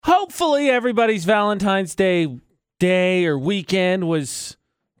Hopefully everybody's Valentine's Day or weekend was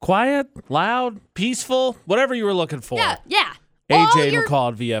quiet, loud, peaceful, whatever you were looking for. Yeah. AJ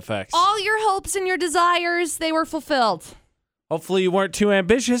McCall at VFX. All your hopes and your desires, they were fulfilled. Hopefully you weren't too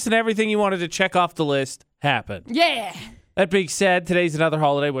ambitious and everything you wanted to check off the list happened. Yeah. That being said, today's another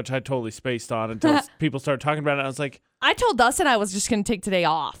holiday, which I totally spaced on until people started talking about it. I was like, I told Dustin I was just going to take today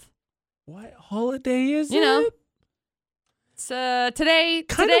off. what holiday is it? You know. It's, today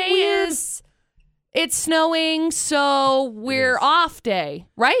is, it's snowing, so we're off day,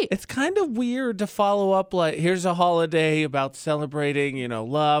 right? It's kind of weird to follow up like, here's a holiday about celebrating,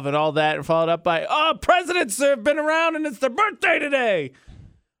 love and all that, and followed up by, presidents have been around and it's their birthday today.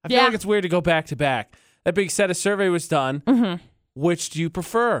 I feel like it's weird to go back to back. That being said, a survey was done. Mm-hmm. Which do you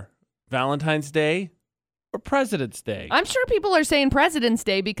prefer, Valentine's Day or President's Day? I'm sure people are saying President's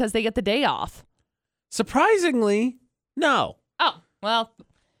Day because they get the day off. Surprisingly, no. Oh, well,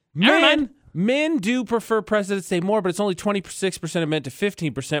 never mind. Men do prefer President's Day more, but it's only 26% of men to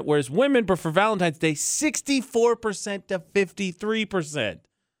 15%, whereas women prefer Valentine's Day 64% to 53%.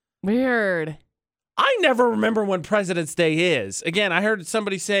 Weird. I never remember when President's Day is. Again, I heard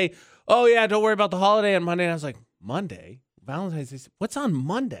somebody say, oh, yeah, don't worry about the holiday on Monday. And I was like, Monday? Valentine's Day? What's on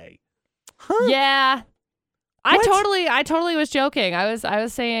Monday? Huh? Yeah. What? I totally was joking. I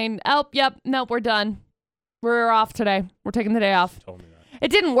was saying, nope, we're done. We're off today. We're taking the day off. She told me that. It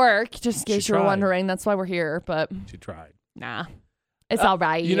didn't work, just in case you were tried. wondering. That's why we're here, but She tried. nah. It's all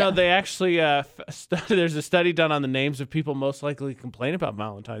right. They actually, there's a study done on the names of people most likely to complain about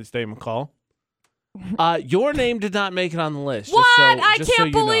Valentine's Day, McCall. Your name did not make it on the list. What? I Just so can't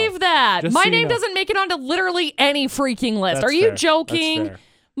you know. believe that. Just My so you name know. doesn't make it onto literally any freaking list. That's Are you fair. joking? That's fair.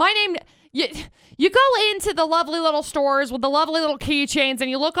 My name... You go into the lovely little stores with the lovely little keychains and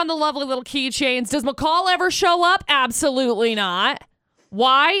you look on the lovely little keychains. Does McCall ever show up? Absolutely not.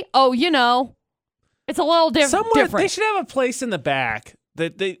 Why? Oh, it's a little different. They should have a place in the back.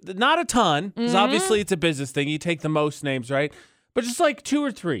 Not a ton, because obviously it's a business thing. You take the most names, right? But just like 2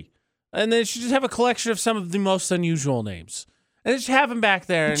 or 3. And then you should just have a collection of some of the most unusual names. And just have them back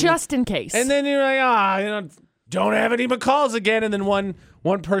there. Just in case. And then you're like, don't have any McCalls again. And then one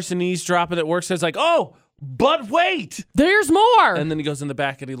person eavesdropping that works says like, oh, but wait. There's more. And then he goes in the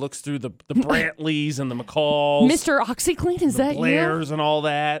back and he looks through the Brantleys and the McCalls. Mr. OxyClean, is that Blairs and all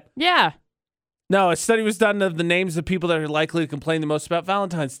that. Yeah. No, a study was done of the names of people that are likely to complain the most about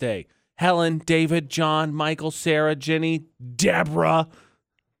Valentine's Day. Helen, David, John, Michael, Sarah, Jenny, Deborah.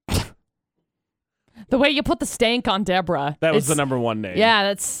 The way you put the stank on Deborah. That was the number one name. Yeah,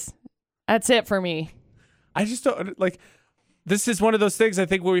 that's it for me. I just don't, this is one of those things, I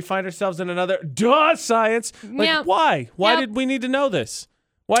think, where we find ourselves in another, science. Yeah. Why? Why Yep. did we need to know this?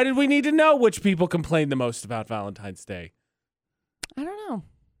 Why did we need to know which people complain the most about Valentine's Day? I don't know.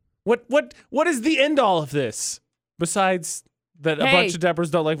 What is the end all of this? Besides that a bunch of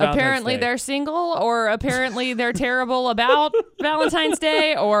Deborahs don't like Valentine's Apparently Day. they're single, or apparently they're terrible about Valentine's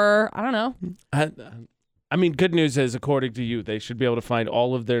Day, or I don't know. I mean, good news is, according to you, they should be able to find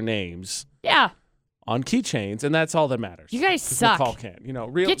all of their names. Yeah. On keychains, and that's all that matters. You guys 'Cause suck. McCall can't. Get you a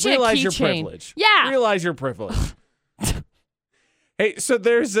Realize your keychain. privilege. Yeah. Realize your privilege. Hey, so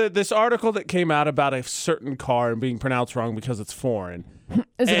there's this article that came out about a certain car and being pronounced wrong because it's foreign.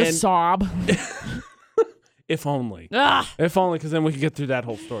 Is it a sob? If only. Ugh. If only, because then we could get through that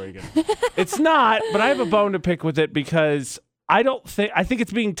whole story again. It's not, but I have a bone to pick with it because I think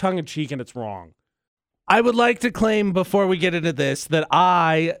it's being tongue-in-cheek and it's wrong. I would like to claim before we get into this that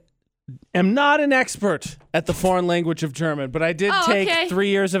I am not an expert at the foreign language of German, but I did take 3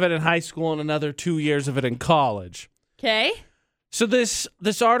 years of it in high school and another 2 years of it in college. Okay. So this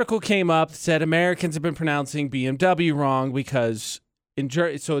article came up that said Americans have been pronouncing BMW wrong because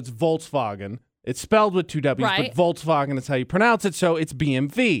so it's Volkswagen. It's spelled with 2 W's, right. but Volkswagen is how you pronounce it, so it's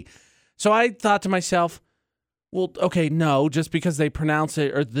BMW. So I thought to myself, well, okay, no, just because they pronounce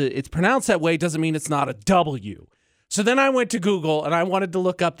it or it's pronounced that way doesn't mean it's not a W. So then I went to Google and I wanted to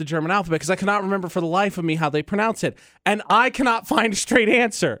look up the German alphabet because I cannot remember for the life of me how they pronounce it. And I cannot find a straight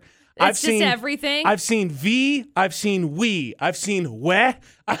answer. It's just everything. I've seen V, I've seen we, I've seen we,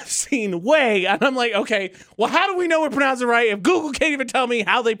 I've seen way. And I'm like, okay, well, how do we know we're pronouncing it right if Google can't even tell me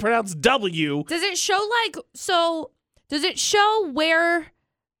how they pronounce W? Does it show where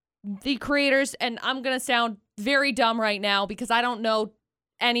the creators, and I'm going to sound very dumb right now because I don't know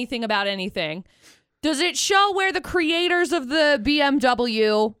anything about anything. Does it show where the creators of the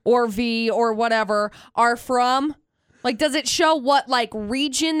BMW or V or whatever are from? Like, does it show what like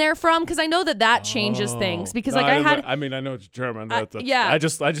region they're from? Because I know that changes things. Because like I know it's German. Yeah. I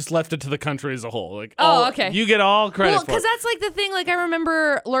just left it to the country as a whole. Like, okay. You get all credit. Well, because that's like the thing. Like, I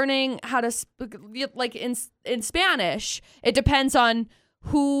remember learning how to like in Spanish. It depends on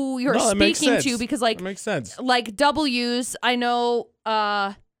who you're speaking to. Because like, that makes sense. Like W's, I know.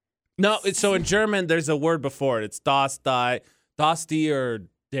 No, so in German, there's a word before it. It's das, die, or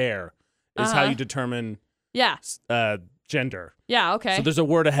der is how you determine gender. Yeah, okay. So there's a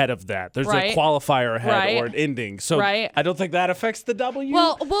word ahead of that. There's a qualifier ahead or an ending. So I don't think that affects the W.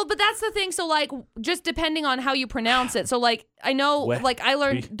 Well, but that's the thing. So like, just depending on how you pronounce it. So like, I know, like I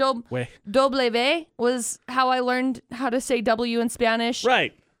learned W was how I learned how to say W in Spanish.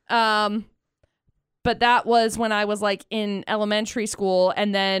 Right. But that was when I was like in elementary school,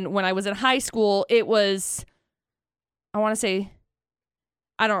 and then when I was in high school, it was, I want to say,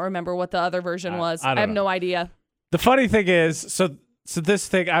 I don't remember what the other version was. I have no idea. The funny thing is, so this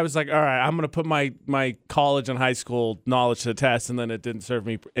thing, I was like, all right, I'm going to put my college and high school knowledge to the test, and then it didn't serve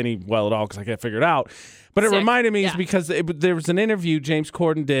me any well at all because I can't figure it out. But it reminded me is because there was an interview James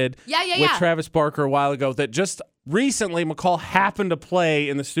Corden did with Travis Barker a while ago that just recently McCall happened to play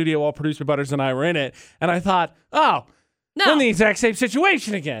in the studio while producer Butters and I were in it, and I thought, we're in the exact same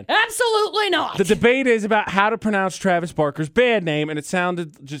situation again. Absolutely not. The debate is about how to pronounce Travis Barker's band name, and it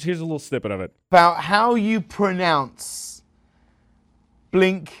sounded, here's a little snippet of it. About how you pronounce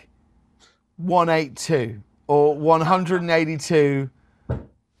Blink 182 or 182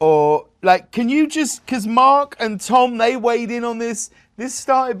 or like, can you just, because Mark and Tom, they weighed in on this. This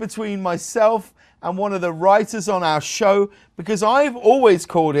started between myself and one of the writers on our show, because I've always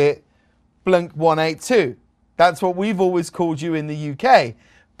called it Blink 182. That's what we've always called you in the UK.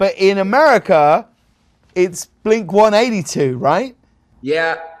 But in America, it's Blink 182, right?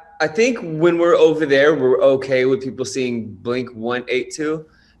 Yeah, I think when we're over there, we're okay with people seeing Blink 182.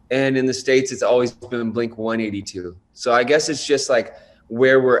 And in the States, it's always been Blink 182. So I guess it's just like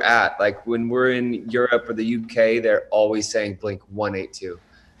where we're at. Like when we're in Europe or the UK, they're always saying Blink 182.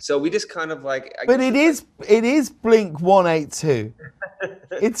 So we just kind of like... But it is Blink 182.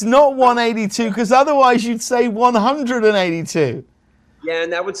 It's not 182, because otherwise you'd say 182. Yeah,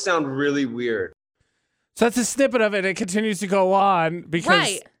 and that would sound really weird. So that's a snippet of it. It continues to go on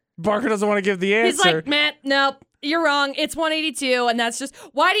because Barker doesn't want to give the answer. He's like, Matt, nope, you're wrong. It's 182, and that's just...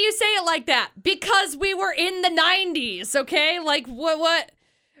 Why do you say it like that? Because we were in the 90s, okay? Like, what?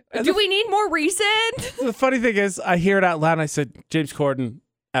 Do we need more reason? The funny thing is, I hear it out loud, and I said, James Corden,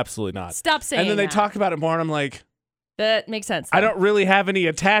 absolutely not. Stop saying that. And then they talk about it more, and I'm like... That makes sense. Though. I don't really have any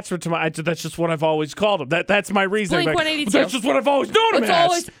attachment to that's just what I've always called him. That's my reason. Blink 182. That's just what I've always known him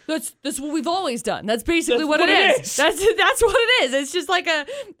as. That's what we've always done. That's basically what it is. That's what it is. It's just like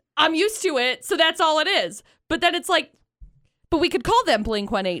I'm used to it, so that's all it is. But then it's like, but we could call them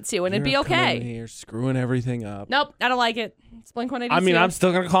Blink 182 and it'd be okay. You're screwing everything up. Nope, I don't like it. It's Blink 182. I mean, I'm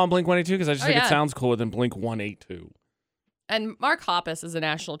still gonna call him Blink 182 because I just think it sounds cooler than Blink 182. And Mark Hoppus is a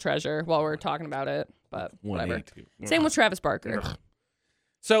national treasure while we're talking about it, but whatever. Same with Travis Barker.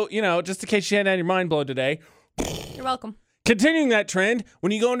 So, just in case you hadn't had your mind blown today. You're welcome. Continuing that trend,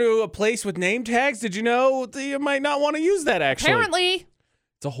 when you go into a place with name tags, did you know that you might not want to use that actually? Apparently.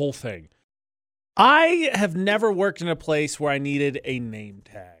 It's a whole thing. I have never worked in a place where I needed a name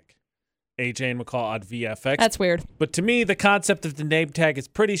tag. AJ and McCall on VFX. That's weird. But to me, the concept of the name tag is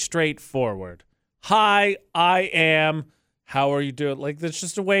pretty straightforward. Hi, I am... How are you doing? Like, that's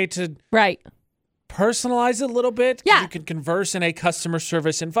just a way to personalize it a little bit. Yeah. You can converse in a customer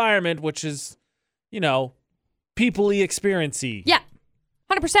service environment, which is, people-y, experience-y. Yeah,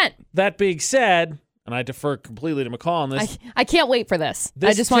 100%. That being said, and I defer completely to McCall on this. I can't wait for this.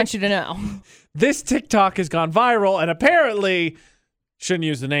 I just want you to know. This TikTok has gone viral and apparently shouldn't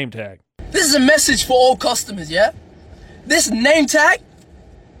use the name tag. This is a message for all customers, yeah? This name tag,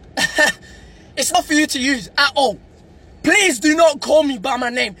 it's not for you to use at all. Please do not call me by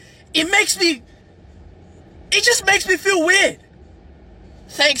my name. It just makes me feel weird.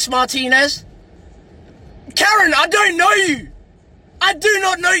 Thanks, Martinez. Karen, I don't know you. I do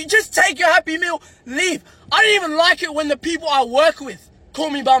not know you. Just take your Happy Meal, leave. I don't even like it when the people I work with call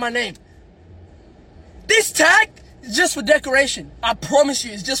me by my name. This tag is just for decoration. I promise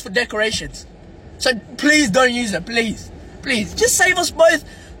you, it's just for decorations. So please don't use it, please. Please, just save us both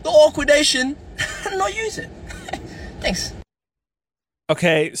the awkwardation and not use it. Thanks.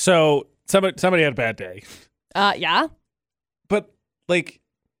 Okay, so somebody had a bad day. Yeah. But,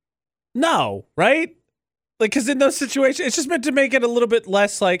 no, right? Like, because in those situations, it's just meant to make it a little bit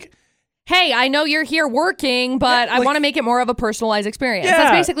less, like, hey, I know you're here working, but I want to make it more of a personalized experience. Yeah.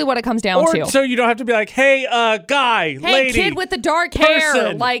 That's basically what it comes down to. So you don't have to be like, hey, guy, lady. Hey, kid with the dark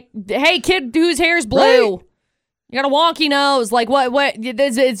hair. Like, hey, kid whose hair's blue. Right? You got a wonky nose. Like, what?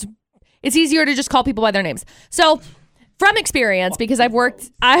 It's easier to just call people by their names. So, from experience, because I've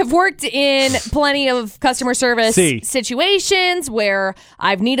worked in plenty of customer service situations where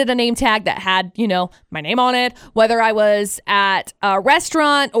I've needed a name tag that had, my name on it, whether I was at a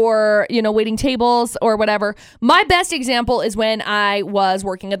restaurant or, waiting tables or whatever. My best example is when I was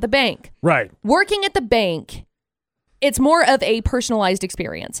working at the bank. Right. Working at the bank, it's more of a personalized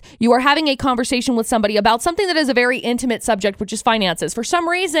experience. You are having a conversation with somebody about something that is a very intimate subject, which is finances. For some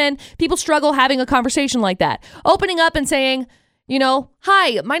reason, people struggle having a conversation like that. Opening up and saying,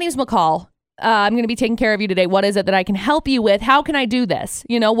 hi, my name's McCall. I'm going to be taking care of you today. What is it that I can help you with? How can I do this?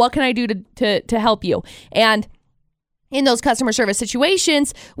 What can I do to help you? And in those customer service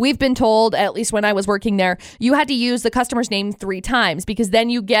situations, we've been told, at least when I was working there, you had to use the customer's name 3 times because then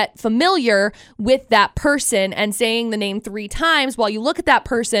you get familiar with that person, and saying the name 3 times while you look at that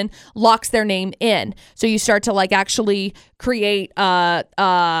person locks their name in. So you start to actually create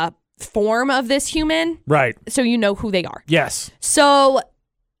a form of this human. Right. So you know who they are. Yes. So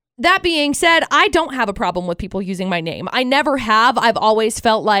that being said, I don't have a problem with people using my name. I never have. I've always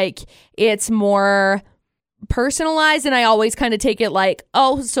felt like it's more personalized, and I always kind of take it like,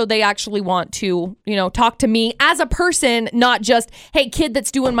 oh, so they actually want to, talk to me as a person, not just, hey, kid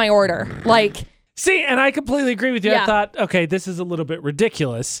that's doing my order. See, and I completely agree with you. Yeah. I thought, okay, this is a little bit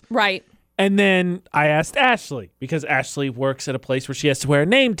ridiculous. Right. And then I asked Ashley, because Ashley works at a place where she has to wear a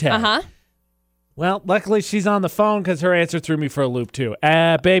name tag. Uh-huh. Well, luckily she's on the phone because her answer threw me for a loop too.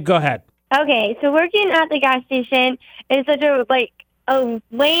 Babe, go ahead. Okay, so working at the gas station is such a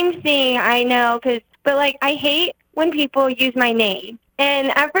lame thing, I know, but I hate when people use my name.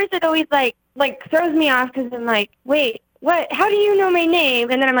 And at first it always throws me off because I'm like, wait, what? How do you know my name?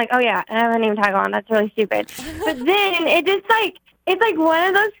 And then I'm like, oh yeah, I have a name tag on. That's really stupid. But then it just it's one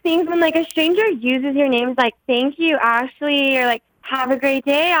of those things when a stranger uses your name, it's thank you, Ashley, or have a great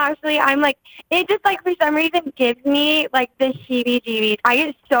day, Ashley. I'm it just for some reason gives me the heebie-jeebies. I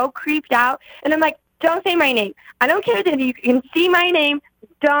get so creeped out, and I'm don't say my name. I don't care that you can see my name.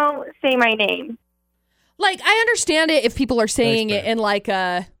 Don't say my name. I understand it if people are saying it in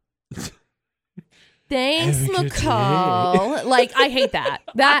a thanks, McCall. I hate that.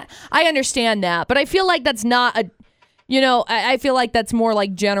 That I understand that, but I feel like that's not a. I feel like that's more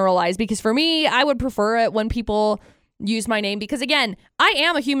generalized, because for me, I would prefer it when people use my name, because again, I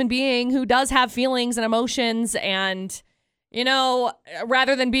am a human being who does have feelings and emotions, and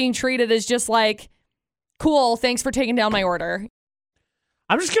rather than being treated as just cool, thanks for taking down my order.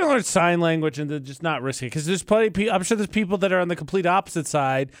 I'm just going to learn sign language and then just not risk it, because there's plenty of people, I'm sure there's people that are on the complete opposite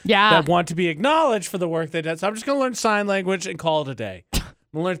side that want to be acknowledged for the work they did. So I'm just going to learn sign language and call it a day. I'm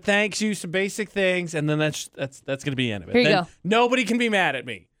going to learn thanks you, some basic things, and then that's going to be the end of it. Here you go. Nobody can be mad at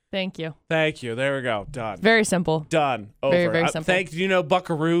me. Thank you. Thank you. There we go. Done. Very simple. Done. Over. Very, very simple.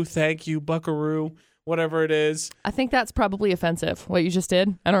 Buckaroo? Thank you, Buckaroo. Whatever it is. I think that's probably offensive, what you just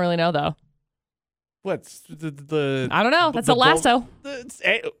did. I don't really know, though. What's the I don't know. That's a lasso.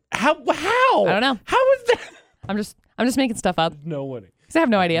 How? I don't know. How is that? I'm just making stuff up. No way. Because I have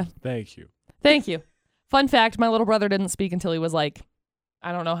no idea. Thank you. Thank you. Fun fact, my little brother didn't speak until he was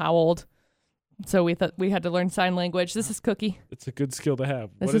I don't know how old. So we thought we had to learn sign language. This is Cookie. It's a good skill to have.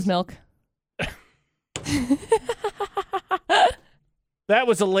 This is Milk. That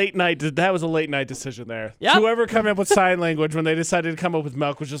was a late night decision there. Yep. Whoever came up with sign language when they decided to come up with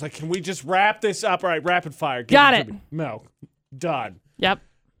Milk was just can we just wrap this up? All right, rapid fire. Got it. Milk. Done. Yep.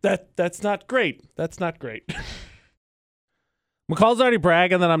 That's not great. That's not great. McCall's already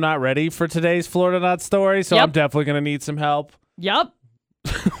bragging that I'm not ready for today's Florida Not story, so I'm definitely going to need some help. Yep.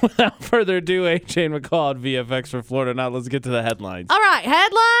 Without further ado, AJ and McCall at VFX for Florida Not. Let's get to the headlines. All right,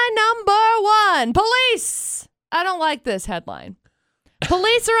 headline number 1. Police. I don't like this headline.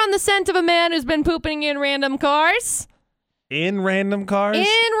 Police are on the scent of a man who's been pooping in random cars. In random cars?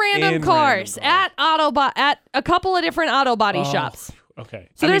 In random cars. At a couple of different auto body shops. Okay.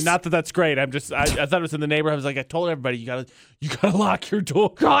 So not that that's great. I thought it was in the neighborhood. I was I told everybody you gotta lock your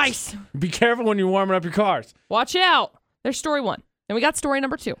door. Guys. Be careful when you're warming up your cars. Watch out. There's story 1. Then we got story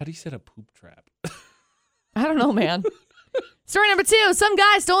number 2. How do you set a poop trap? I don't know, man. Story number 2. Some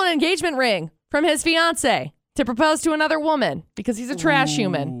guy stole an engagement ring from his fiance to propose to another woman because he's a trash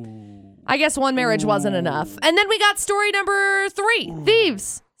human. I guess one marriage wasn't enough. And then we got story number 3.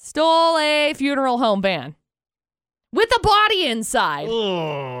 Thieves stole a funeral home van with a body inside.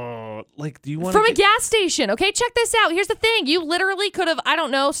 Like, do you want From a gas station. Okay, check this out. Here's the thing. You literally could have, I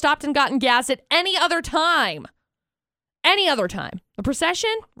don't know, stopped and gotten gas at any other time. Any other time. The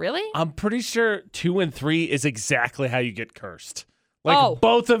procession? Really? I'm pretty sure 2 and 3 is exactly how you get cursed. Like,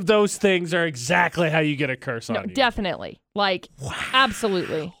 both of those things are exactly how you get a curse on you. Definitely. Like,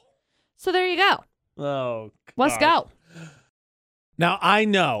 absolutely. So there you go. Oh, Let's go. Now, I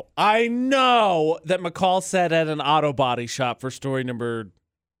know that McCall said at an auto body shop for story number,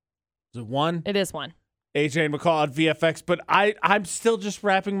 is it 1? It is 1. AJ and McCall at VFX, but I'm still just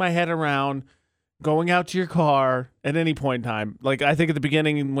wrapping my head around going out to your car at any point in time. Like, I think at the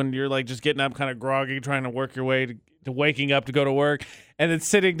beginning when you're like just getting up kind of groggy, trying to work your way to waking up to go to work, and then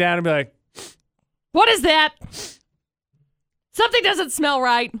sitting down and be like, what is that? Something doesn't smell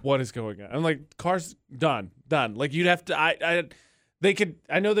right. What is going on? I'm like, car's done. Like, you'd have to,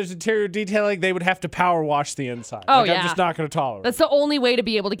 I know there's interior detailing. They would have to power wash the inside. Oh, like, yeah. I'm just not going to tolerate That's the only way to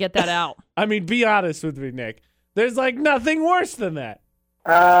be able to get that out. I mean, be honest with me, Nick. There's like nothing worse than that.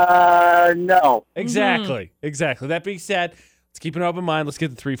 No. Exactly. That being said, let's keep an open mind. Let's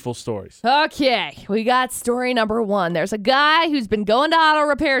get the 3 full stories. Okay, we got story number 1. There's a guy who's been going to auto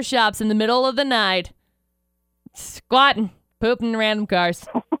repair shops in the middle of the night, squatting, pooping in random cars.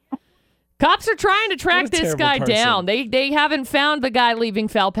 Cops are trying to track this guy down. They haven't found the guy leaving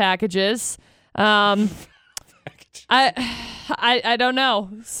foul packages. I don't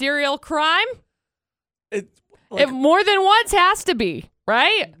know. Serial crime? It more than once has to be.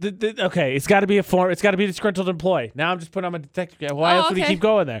 Right? Okay, it's got to be a form. It's got to be a disgruntled employee. Now I'm just putting on my detective cap. Why else would he keep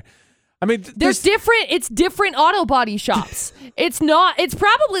going there? I mean, it's different auto body shops. It's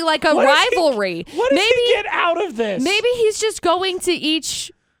probably like a rivalry. What does he get out of this? Maybe he's just going to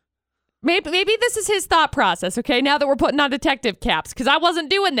each. Maybe this is his thought process, okay? Now that we're putting on detective caps, because I wasn't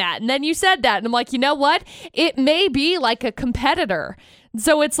doing that. And then you said that. And I'm like, you know what? It may be like a competitor.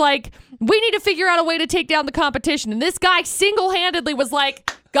 So it's like, we need to figure out a way to take down the competition. And this guy single-handedly was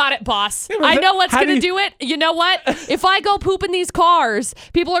like, got it, boss. I know what's going to do it. You know what? If I go poop in these cars,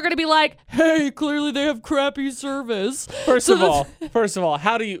 people are going to be like, hey, clearly they have crappy service. First of all,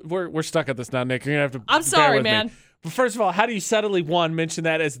 how do you, we're stuck at this now, Nick. You're going to have to I'm sorry, with man. Me. But first of all, how do you subtly, mention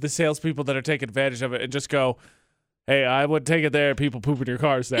that as the salespeople that are taking advantage of it and just go, hey, I would take it there. People poop in your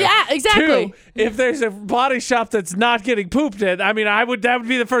cars there. Yeah, exactly. 2, if there's a body shop that's not getting pooped in, I mean, that would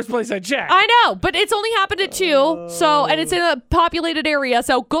be the first place I check. I know, but it's only happened at 2, and it's in a populated area,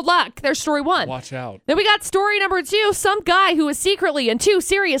 so good luck. There's story 1. Watch out. Then we got story number 2. Some guy who was secretly in 2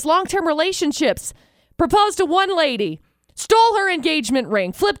 serious long-term relationships proposed to one lady, stole her engagement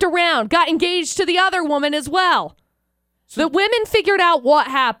ring, flipped around, got engaged to the other woman as well. The women figured out what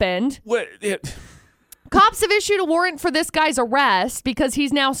happened. Cops have issued a warrant for this guy's arrest because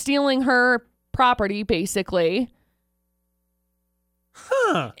he's now stealing her property, basically.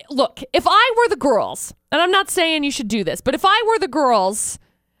 Huh. Look, if I were the girls, and I'm not saying you should do this, but if I were the girls,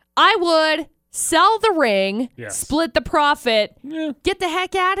 I would sell the ring, split the profit, get the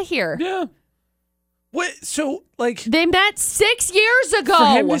heck out of here. Yeah. What? So, like, they met 6 years ago.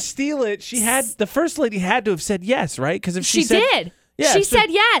 For him to steal it, the first lady had to have said yes, right? Because if she did. Yeah, she said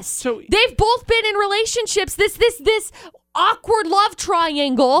yes. So they've both been in relationships. This awkward love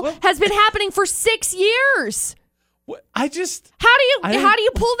triangle has been happening for 6 years. I just how do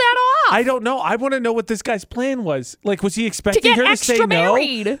you pull that off? I don't know. I want to know what this guy's plan was. Like, was he expecting to get her to extra say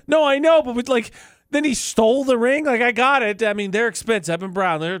married? No? No, I know, but like, then he stole the ring. Like, I got it. I mean, they're expensive. I've been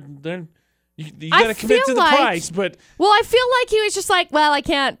brown. They're you got to commit to the price. But I feel like he was just like, well, I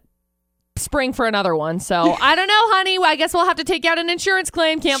can't spring for another one. So I don't know, honey. I guess we'll have to take out an insurance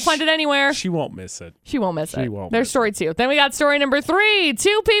claim. Can't find it anywhere. She won't miss it. There's story 2. Then we got story number 3.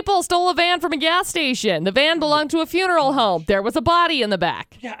 2 people stole a van from a gas station. The van belonged to a funeral home. There was a body in the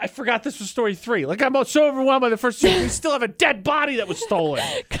back. Yeah, I forgot this was story 3. Like, I'm so overwhelmed by the first 2. We still have a dead body that was stolen.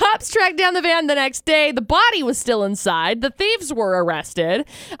 Cops tracked down the van the next day. The body was still inside. The thieves were arrested.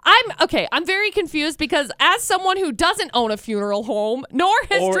 I'm very confused because as someone who doesn't own a funeral home, nor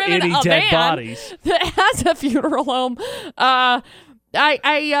has driven a van bodies that has a funeral home, why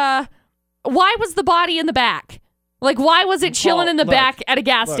was the body in the back? Like, why was it chilling in the back at a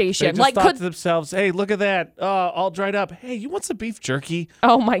gas station? They just thought to themselves, hey, look at that, all dried up. Hey, you want some beef jerky?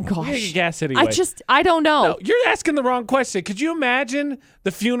 Oh my gosh. We're gonna get gas anyway. I don't know. No, you're asking the wrong question. Could you imagine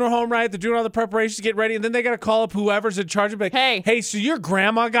the funeral home, right? They're doing all the preparations to get ready, and then they got to call up whoever's in charge of it. Like, hey, so your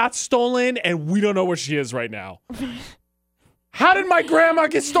grandma got stolen, and we don't know where she is right now. How did my grandma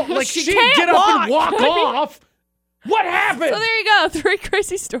get stolen? Like, she didn't get up and walk off. What happened? So there you go. 3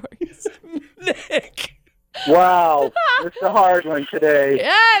 crazy stories. Nick. Wow. It's a hard one today.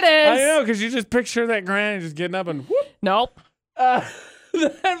 Yeah, it is. I know, because you just picture that granny just getting up and whoop. Nope.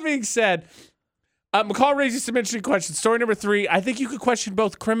 That being said, McCall raises some interesting questions. Story number 3, I think you could question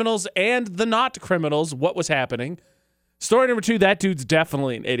both criminals and the not criminals, what was happening. Story number 2, that dude's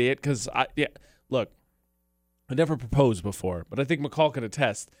definitely an idiot because, look, I never proposed before, but I think McCall can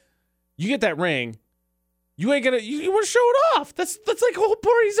attest. You get that ring, you ain't gonna, you want to show it off. That's like the whole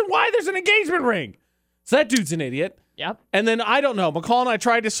reason why there's an engagement ring. So that dude's an idiot. Yep. And then, I don't know, McCall and I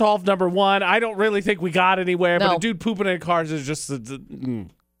tried to solve number 1. I don't really think we got anywhere, but a dude pooping in cars is just,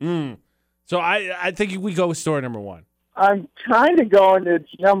 So I think we go with story number 1. I'm kind of going to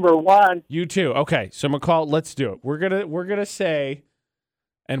number 1. You too. Okay, so McCall, let's do it. We're gonna say,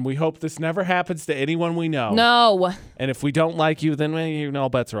 and we hope this never happens to anyone we know. No. And if we don't like you, then all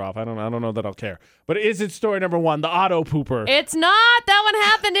bets are off. I don't know that I'll care. But is it story number 1, the auto pooper? It's not. That one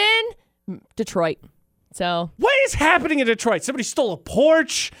happened in Detroit. So what is happening in Detroit? Somebody stole a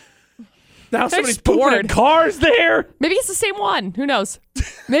porch. Now somebody's pooping bored. in cars there. Maybe it's the same one. Who knows?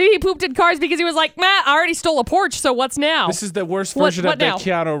 Maybe he pooped in cars because he was like, I already stole a porch, so what's now? This is the worst version what of that now?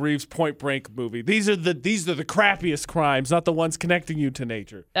 Keanu Reeves Point Break movie. These are the crappiest crimes, not the ones connecting you to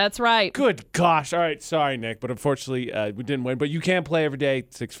nature. That's right. Good gosh. All right, sorry, Nick, but unfortunately we didn't win. But you can play every day,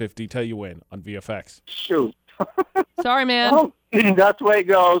 6:50, till you win on VFX. Shoot. Sorry, man. Oh, that's the way it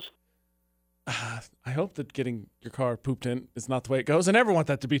goes. I hope that getting your car pooped in is not the way it goes. I never want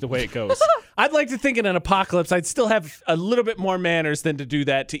that to be the way it goes. I'd like to think in an apocalypse, I'd still have a little bit more manners than to do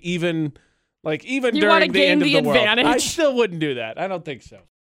that to even during the end of the advantage. world. I still wouldn't do that. I don't think so.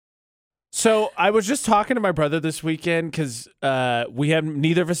 So I was just talking to my brother this weekend because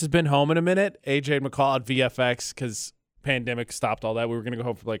neither of us has been home in a minute. AJ and McCall at VFX because pandemic stopped all that. We were going to go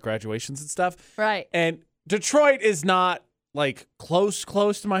home for like graduations and stuff. Right. And Detroit is not like close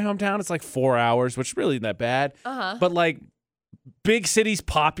to my hometown. It's like 4 hours, which really isn't that bad. But like big cities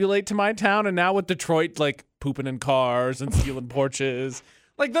populate to my town, and now with Detroit like pooping in cars and stealing porches,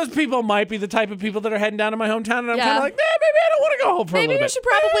 like those people might be the type of people that are heading down to my hometown, and I'm kind of like, maybe I don't want to go home for a little bit. Maybe you should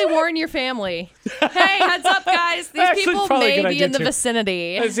probably warn your family. Hey, heads up, guys. These Actually, people probably a may good be idea, in the too.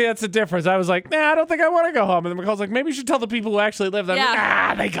 vicinity. See, that's the difference. I was like, I don't think I want to go home. And then McCall's like, maybe you should tell the people who actually live there.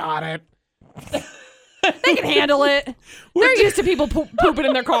 Yeah. They got it. They can handle it. They're used to people pooping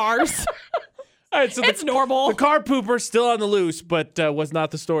in their cars. All right, so It's normal. The car pooper still on the loose, but was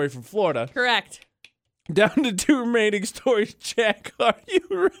not the story from Florida. Correct. Down to 2 remaining stories. Jack, are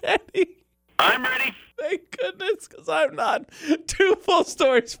you ready? I'm ready. Thank goodness, because I'm not. 2 full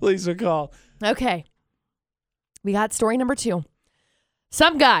stories, please, McCall. Okay. We got story number 2.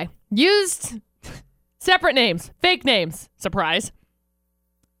 Some guy used separate names, fake names. Surprise.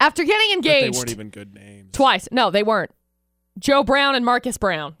 After getting engaged. They weren't even good names. Twice. No, they weren't. Joe Brown and Marcus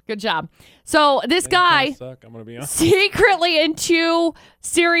Brown. Good job. So this guy Suck, I'm gonna be honest. secretly in 2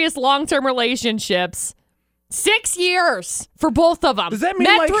 serious long-term relationships. 6 years for both of them. Does that mean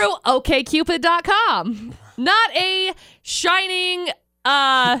Met like- through okcupid.com. Not a shining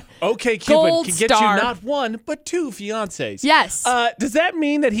Okay, Cupid Gold can get star. you not 1, but 2 fiancés. Yes. Does that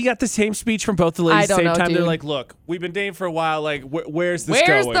mean that he got the same speech from both the ladies I at the don't same know, time? dude. They're like, look, we've been dating for a while. Like, where's this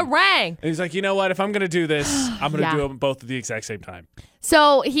Where's going? the ring? And he's like, you know what? If I'm going to do this, I'm going to Yeah. do them both at the exact same time.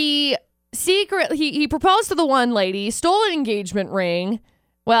 So he proposed to the one lady, stole an engagement ring.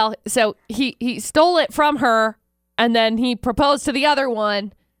 Well, so he stole it from her, and then he proposed to the other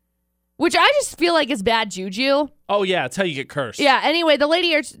one, which I just feel like is bad juju. Oh, yeah. It's how you get cursed. Yeah, anyway, the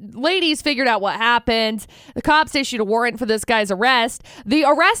ladies figured out what happened. The cops issued a warrant for this guy's arrest. The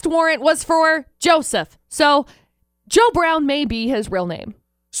arrest warrant was for Joseph. So Joe Brown may be his real name.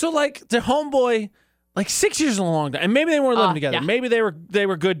 So, like, the homeboy, like, 6 years is a long time. And maybe they weren't living together. Yeah. Maybe they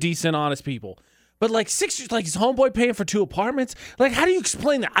were good, decent, honest people. But, like, 6 years, like, his homeboy paying for 2 apartments? Like, how do you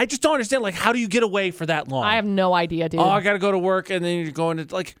explain that? I just don't understand. Like, how do you get away for that long? I have no idea, dude. Oh, I got to go to work, and then you're going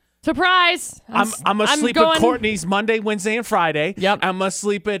to, like... Surprise! I'm asleep going- at Courtney's Monday, Wednesday, and Friday. Yep. I'm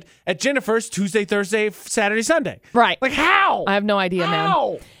asleep at Jennifer's Tuesday, Thursday, Saturday, Sunday. Right. Like, how? I have no idea, man.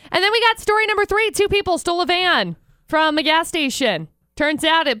 How? And then we got story number 3. 2 people stole a van from a gas station. Turns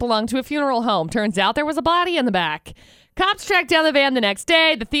out it belonged to a funeral home. Turns out there was a body in the back. Cops tracked down the van the next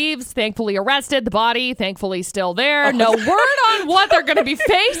day. The thieves thankfully arrested. The body thankfully still there. No word on what they're going to be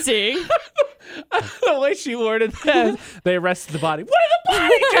facing. The way she worded that, they arrested the body. What did the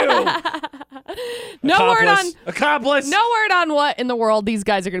body do? Accomplice. No word on what in the world these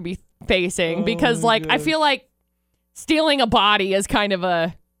guys are going to be facing because like I feel like stealing a body is kind of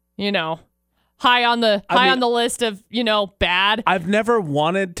a, high on the list of, bad. I've never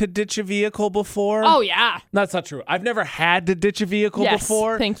wanted to ditch a vehicle before. Oh yeah. That's not true. I've never had to ditch a vehicle Yes,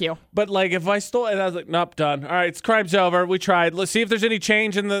 before. thank you. But like if I stole it, I was like, nope, done. All right, it's crime's over. We tried. Let's see if there's any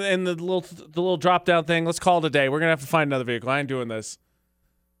change in the little drop down thing. Let's call it a day. We're gonna have to find another vehicle. I ain't doing this.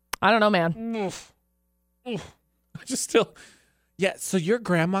 I don't know, man. Oof. Oof. I just still. Yeah, so your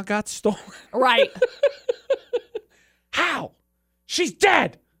grandma got stolen? Right. How? She's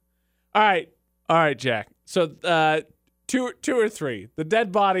dead. All right, Jack. So two or three. The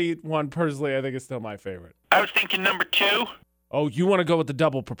dead body one, personally, I think is still my favorite. I was thinking number 2. Oh, you want to go with the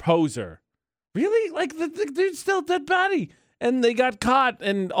double proposer? Really? Like the dude's still dead body, and they got caught.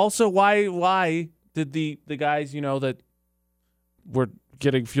 And also, why did the guys that were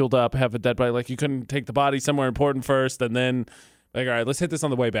getting fueled up have a dead body? Like you couldn't take the body somewhere important first, and then like, all right, let's hit this on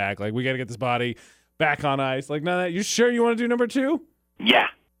the way back. Like we got to get this body back on ice. Like, no, you sure you want to do number 2? Yeah.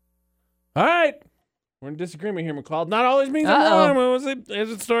 All right. We're in disagreement here, McCall. Not always means I'm wrong.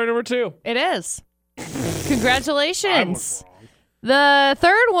 Is it story number 2? It is. Congratulations. I was wrong. The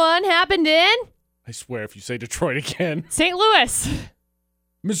third one happened in I swear, if you say Detroit again. St. Louis.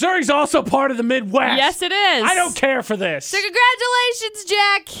 Missouri's also part of the Midwest. Yes, it is. I don't care for this. So congratulations,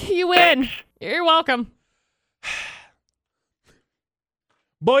 Jack. You win. You're welcome.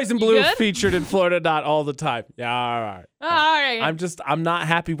 Boys in You Blue good? featured in Florida not all the time. Yeah, all right. All right. I'm not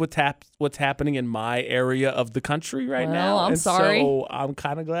happy with what's happening in my area of the country right Well, now. I'm and sorry. So I'm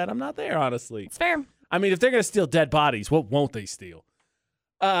kind of glad I'm not there, honestly. It's fair. I mean, if they're going to steal dead bodies, what won't they steal?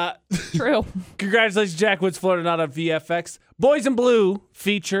 True. Congratulations, Jack Woods, Florida Not on VFX. Boys in Blue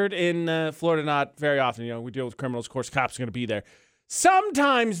featured in Florida Not very often. We deal with criminals. Of course, cops are going to be there.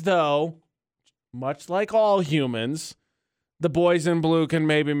 Sometimes, though, much like all humans, the boys in blue can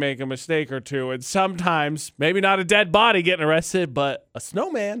maybe make a mistake or two. And sometimes, maybe not a dead body getting arrested, but a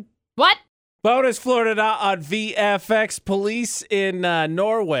snowman. What? Bonus Florida Not on VFX. Police in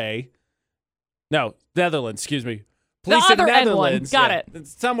Norway. No, Netherlands, excuse me. Police The in other N one. Netherlands. Got yeah, it.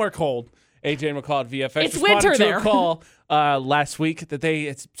 It's somewhere cold. AJ and McCall at VFX. It's responded winter to there. a call last week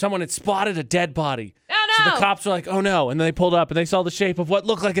that someone had spotted a dead body. Oh, So no. the cops were like, oh no. And then they pulled up and they saw the shape of what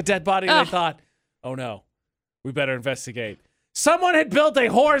looked like a dead body. And Ugh. they thought, oh no, we better investigate. Someone had built a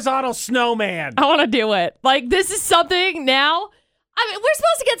horizontal snowman. I want to do it. Like, this is something now. I mean, we're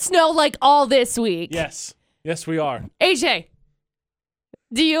supposed to get snow like all this week. Yes. Yes, we are. AJ,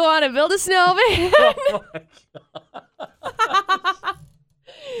 do you want to build a snowman?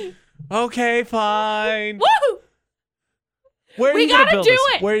 Okay, fine. Woo! Where are We you gonna gotta build do this?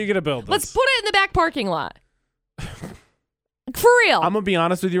 it. Where are you going to build this? Let's put it in the back parking lot. For real. I'm going to be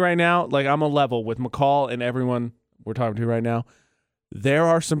honest with you right now. Like, I'm a level with McCall and everyone we're talking to right now. There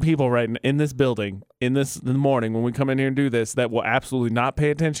are some people right in this building in the morning when we come in here and do this that will absolutely not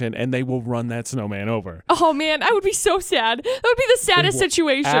pay attention, and they will run that snowman over. Oh, man. I would be so sad. That would be the saddest They will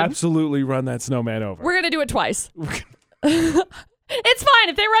situation. Absolutely run that snowman over. We're going to do it twice. It's fine.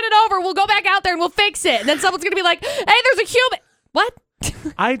 If they run it over, we'll go back out there and we'll fix it. And then someone's going to be like, hey, there's a human. What?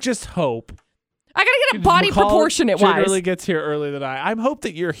 I just hope. I got to get it body McCall proportionate wise. generally gets here earlier than I hope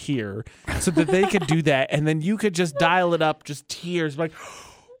that you're here so that they could do that, and then you could just dial it up, just tears, like,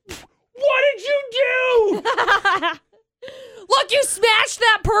 what did you do? Look, you smashed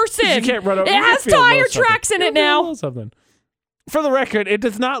that person. You can't run over. It you has feel a tire little tracks something. in it You feel a now. little something. For the record, it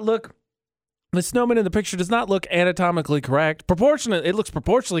does not look. The snowman in the picture does not look anatomically correct. It looks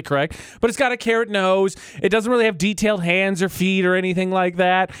proportionally correct, but it's got a carrot nose. It doesn't really have detailed hands or feet or anything like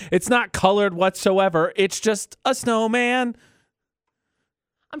that. It's not colored whatsoever. It's just a snowman.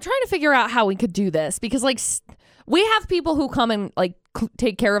 I'm trying to figure out how we could do this because, like, we have people who come and, like,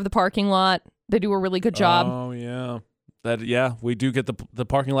 take care of the parking lot. They do a really good job. Oh, yeah. We do get the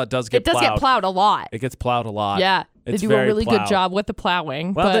parking lot does get It does plowed. get plowed a lot. It gets plowed a lot. Yeah. They It's do a very really good plowed. job with the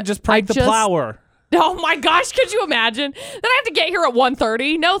plowing. Well, but then just prank the plower. Oh my gosh, could you imagine? Then I have to get here at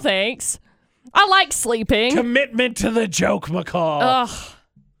 1:30. No thanks. I like sleeping. Commitment to the joke, McCall. Ugh.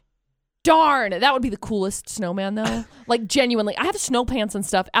 Darn. That would be the coolest snowman though. Like genuinely. I have snow pants and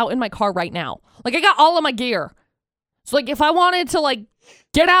stuff out in my car right now. Like I got all of my gear. So like if I wanted to like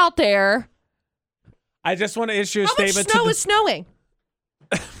get out there. I just want to issue a How much statement snow to is snowing?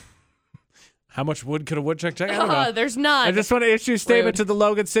 How much wood could a woodchuck check? I don't know. There's none. I just want to issue a statement Rude. to the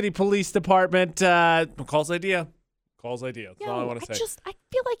Logan City Police Department. McCall's idea. That's all I want to say. I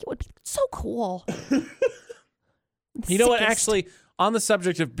feel like it would be so cool. You know what? Sickest. Actually, on the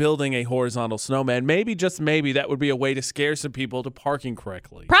subject of building a horizontal snowman, maybe, just maybe, that would be a way to scare some people to parking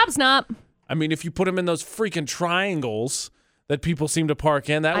correctly. Probs not. I mean, if you put them in those freaking triangles that people seem to park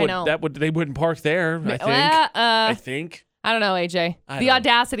in, they wouldn't park there, I think. I don't know, AJ. I The don't.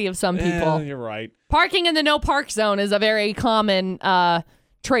 audacity of some people. Yeah, you're right. Parking in the no park zone is a very common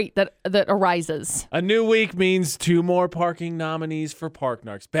trait that arises. A new week means 2 more parking nominees for Park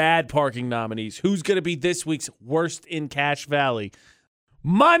Narcs. Bad parking nominees. Who's going to be this week's worst in Cache Valley?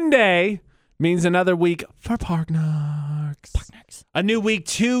 Monday means another week for Park Narcs. Parks. A new week,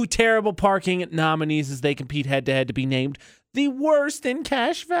 2 terrible parking nominees as they compete head-to-head to be named the worst in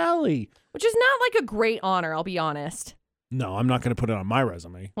Cache Valley. Which is not like a great honor, I'll be honest. No, I'm not going to put it on my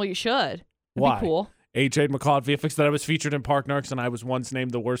resume. Well, you should. That'd Why? be cool. AJ and McCall at VFX that I was featured in Park Narcs and I was once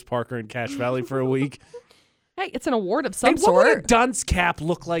named the worst parker in Cache Valley for a week. Hey, it's an award of some Hey, what would a sort. dunce cap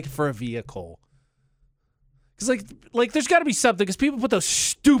look like for a vehicle? Because like there's got to be something. Because people put those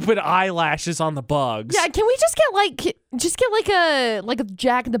stupid eyelashes on the bugs. Yeah, can we just get like a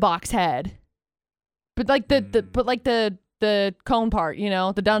Jack in the Box head, but like the cone part,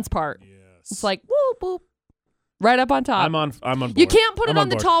 the dunce part. Yes. It's like whoop whoop, right up on top. I'm on board. You can't put it I'm on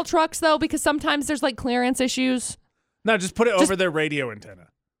the board. tall trucks though, because sometimes there's like clearance issues. No, just put it over their radio antenna.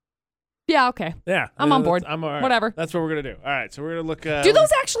 Yeah, okay. Yeah, I'm on board. I'm all right. Whatever. That's what we're gonna do. All right, so we're gonna look. Do those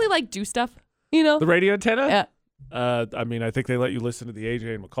actually like do stuff? the radio antenna? Yeah. I mean, I think they let you listen to the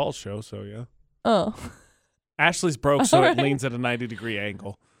AJ and McCall show, so yeah. Oh. Ashley's broke, so Alright. it leans at a 90-degree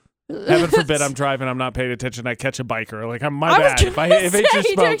angle. Heaven forbid I'm driving, I'm not paying attention, I catch a biker. Like, I'm my bad. If it just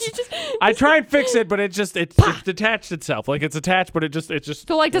smokes. I try and fix it, but it's detached itself. Like, it's attached, but it just.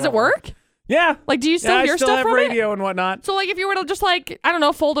 So like, does it work? Yeah. Like, do you still hear I still stuff have from radio and whatnot. So like, if you were to just like, I don't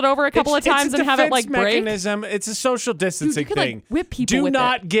know, fold it over a couple of times it's a and have it like defense break. mechanism. It's a social distancing you could, thing. like, whip people Do with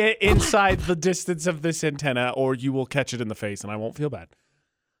not it. get inside the distance of this antenna, or you will catch it in the face, and I won't feel bad.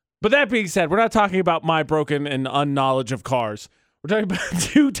 But that being said, we're not talking about my broken and unknowledge of cars. We're talking about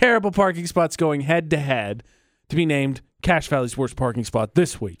 2 terrible parking spots going head-to-head to be named Cache Valley's worst parking spot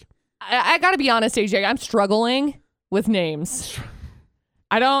this week. I gotta be honest, AJ, I'm struggling with names.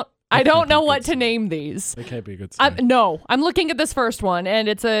 I don't know what to name these. It can't be a good sign. I'm looking at this first one, and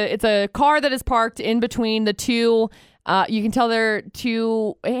it's a car that is parked in between the two. You can tell they're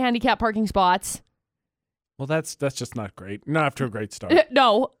 2 handicap parking spots. Well, that's just not great. Not after a great start.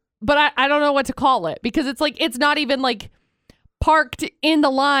 No, but I don't know what to call it, because it's like it's not even like parked in the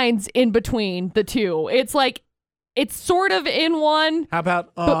lines in between the 2. It's like it's sort of in one. How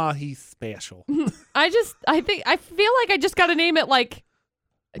about he's special? I feel like I just got to name it like.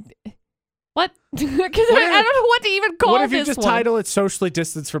 What? Because I don't know what to even call this one. What if you just title it socially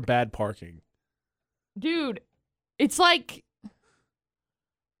distanced from bad parking? Dude, it's like,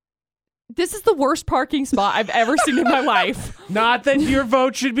 this is the worst parking spot I've ever seen in my life. Not that your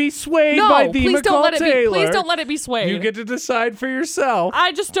vote should be swayed No, by the please don't McCall let it be. Taylor. Please don't let it be swayed. You get to decide for yourself.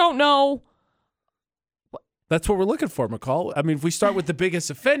 I just don't know. That's what we're looking for, McCall. I mean, if we start with the biggest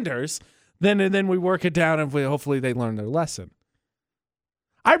offenders, then we work it down, and hopefully they learn their lesson.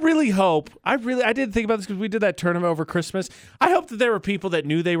 I really hope. I didn't think about this because we did that tournament over Christmas. I hope that there were people that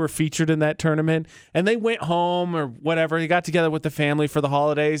knew they were featured in that tournament, and they went home or whatever. They got together with the family for the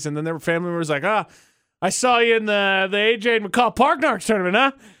holidays, and then their family members like, I saw you in the AJ and McCall Park Narcs tournament,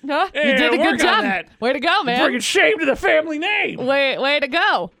 huh? Huh? Hey, You did a work good on job. that. Way to go, man. Bringing shame to the family name. Way to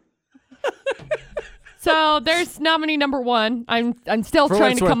go. So there's nominee number 1. I'm still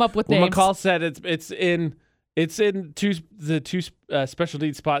trying to come up with names. McCall said it's in the 2 special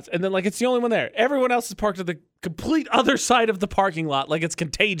needs spots, and then like it's the only one there. Everyone else is parked at the complete other side of the parking lot, like it's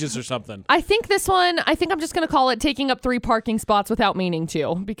contagious or something. I think this one, I'm just going to call it taking up 3 parking spots without meaning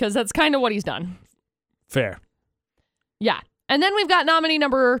to, because that's kind of what he's done. Fair. Yeah. And then we've got nominee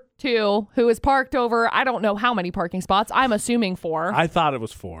number 2, who is parked over, I don't know how many parking spots. I'm assuming 4. I thought it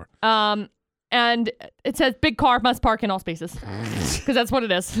was 4. And it says big car must park in all spaces, because that's what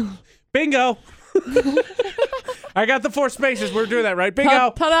it is. Bingo. I got the 4 spaces. We're doing that, right?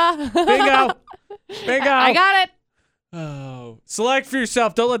 Bingo. Ta-da. Bingo. Bingo. I got it. Oh. Select for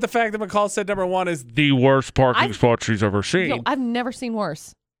yourself. Don't let the fact that McCall said number 1 is the worst parking spot she's ever seen. Yo, I've never seen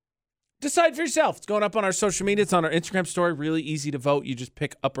worse. Decide for yourself. It's going up on our social media. It's on our Instagram story. Really easy to vote. You just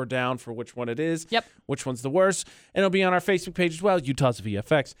pick up or down for which one it is. Yep. Which one's the worst. And it'll be on our Facebook page as well, Utah's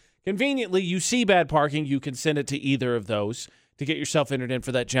VFX. Conveniently, you see bad parking, you can send it to either of those to get yourself entered in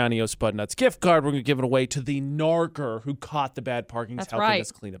for that Johnny O. Spudnuts gift card. We're going to give it away to the narker who caught the bad parking. He's helping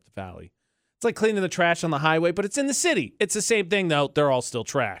us clean up the valley. It's like cleaning the trash on the highway, but it's in the city. It's the same thing, though. They're all still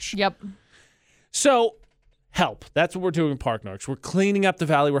trash. Yep. So, help. That's what we're doing in Park Narcs. We're cleaning up the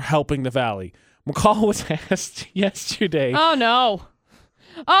valley. We're helping the valley. McCall was asked yesterday. Oh, no.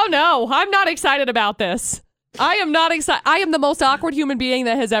 I'm not excited about this. I am not excited. I am the most awkward human being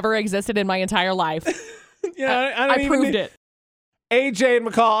that has ever existed in my entire life. I proved it. AJ and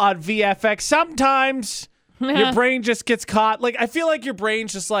McCall on VFX. Sometimes your brain just gets caught. Like, I feel like your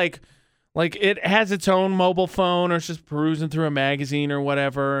brain's just like it has its own mobile phone or it's just perusing through a magazine or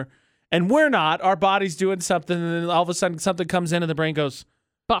whatever. And we're not. Our body's doing something, and then all of a sudden something comes in and the brain goes,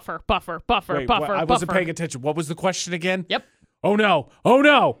 buffer. Wait, I wasn't paying attention. What was the question again? Yep. Oh,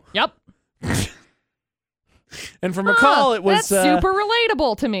 no. Yep. And for McCall, it was that's super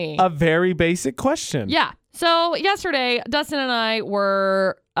relatable to me. a very basic question. Yeah. So yesterday, Dustin and I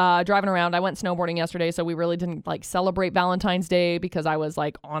were driving around. I went snowboarding yesterday, so we really didn't like celebrate Valentine's Day because I was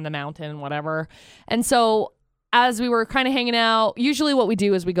like on the mountain, whatever. And so as we were kind of hanging out, usually what we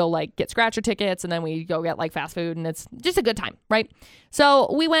do is we go like get scratcher tickets and then we go get like fast food and it's just a good time, right?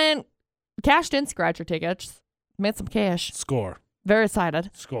 So we went, cashed in scratcher tickets, made some cash. Score. Very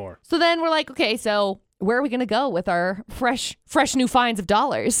excited. Score. So then we're like, okay, so where are we going to go with our fresh new finds of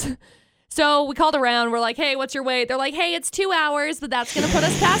dollars? So we called around. We're like, hey, what's your wait? They're like, hey, it's 2 hours, but that's going to put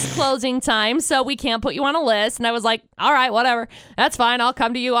us past closing time, so we can't put you on a list. And I was like, all right, whatever. That's fine. I'll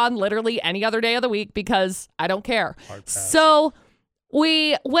come to you on literally any other day of the week because I don't care. So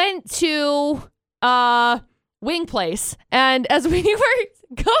we went to Wing Place. And as we were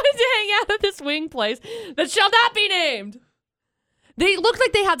going to hang out at this wing place that shall not be named, they looked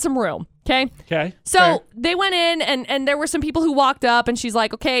like they had some room. Okay. So fair. they went in and there were some people who walked up and she's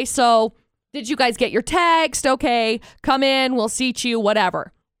like, okay, so did you guys get your text? Okay, come in, we'll seat you,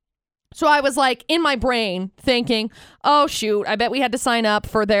 whatever. So I was like in my brain thinking, oh shoot, I bet we had to sign up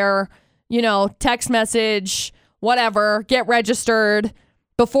for their, text message, whatever, get registered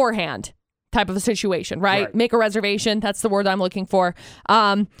beforehand type of a situation, right? Make a reservation. That's the word I'm looking for.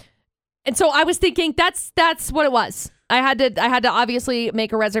 And so I was thinking that's what it was. I had to obviously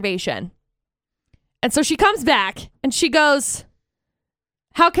make a reservation. And so she comes back and she goes,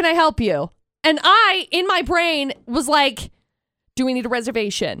 how can I help you? And I, in my brain, was like, do we need a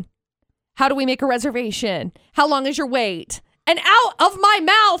reservation? How do we make a reservation? How long is your wait? And out of my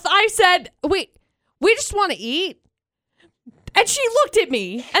mouth, I said, wait, we just want to eat. And she looked at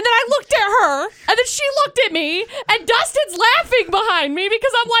me, and then I looked at her, and then she looked at me, and Dustin's laughing behind me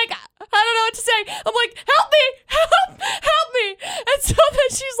because I'm like, I don't know what to say. I'm like, help me. And so then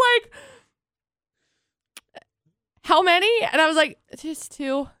she's like, how many? And I was like, just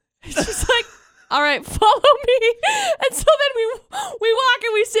 2. She's like, all right, follow me. And so then we walk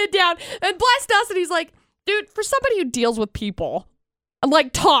and we sit down, and bless Dustin, he's like, dude, for somebody who deals with people and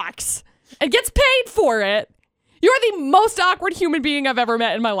like talks and gets paid for it, you're the most awkward human being I've ever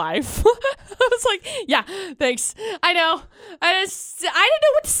met in my life. I was like, yeah, thanks. I know. I didn't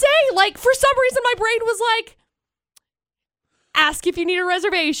know what to say. Like, for some reason, my brain was like, ask if you need a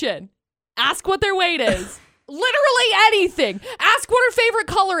reservation. Ask what their weight is. Literally anything. Ask what her favorite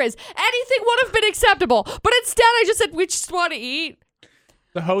color is. Anything would have been acceptable. But instead, I just said, we just want to eat.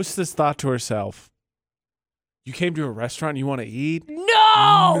 The hostess thought to herself, you came to a restaurant and you want to eat?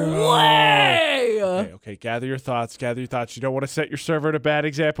 No way! Okay, gather your thoughts. You don't want to set your server at a bad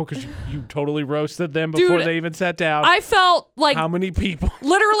example because you totally roasted them before they even sat down. I felt like... How many people?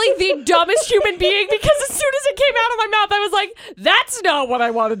 Literally the dumbest human being because as soon as it came out of my mouth, I was like, that's not what I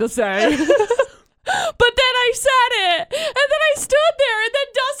wanted to say. But then I said it, and then I stood there, and then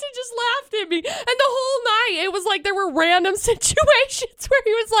Dustin just laughed at me. And the whole night, it was like there were random situations where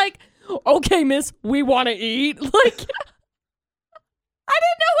he was like, okay, miss, we want to eat. Like, I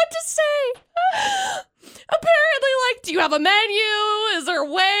didn't know what to say. Apparently, like, do you have a menu? Is there a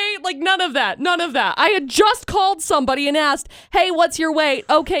weight? Like, none of that. I had just called somebody and asked, hey, what's your weight?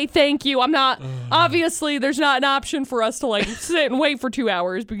 Okay, thank you. I'm not, obviously, there's not an option for us to, like, sit and wait for 2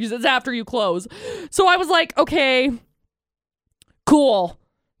 hours because it's after you close. So I was like, okay, cool.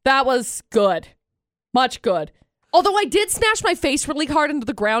 That was good. Much good. Although I did smash my face really hard into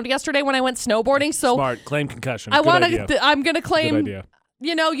the ground yesterday when I went snowboarding. So smart. Claim concussion. I'm going to claim... Good idea.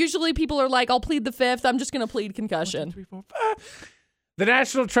 Usually people are like, I'll plead the 5th. I'm just going to plead concussion. 1, 2, 3, 4, 5. The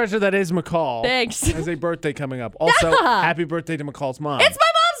national treasure that is McCall. Thanks. Has a birthday coming up. Also, happy birthday to McCall's mom. It's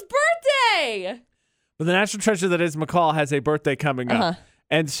my mom's birthday. But the national treasure that is McCall has a birthday coming up.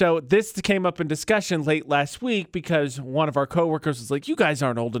 And so this came up in discussion late last week because one of our coworkers was like, you guys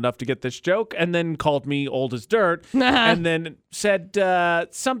aren't old enough to get this joke, and then called me old as dirt, and then said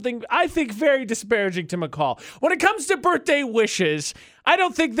something I think very disparaging to McCall. When it comes to birthday wishes, I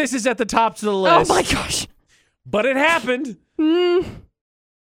don't think this is at the top of the list. Oh my gosh. But it happened.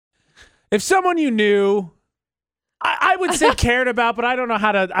 If someone you knew, I would say cared about, but I don't know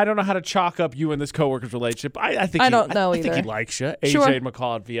how to chalk up you and this coworker's relationship. I think I think he likes you. Sure. AJ and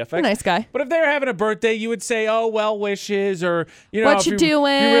McCall at VFX. Nice guy. But if they were having a birthday, you would say, "Oh, well wishes," or what you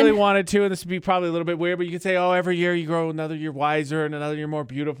doing? If you really wanted to, and this would be probably a little bit weird, but you could say, "Oh, every year you grow another year wiser and another year more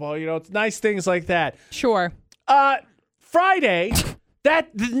beautiful." It's nice things like that. Sure. Friday.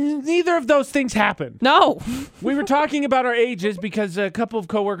 Neither of those things happened. No. We were talking about our ages because a couple of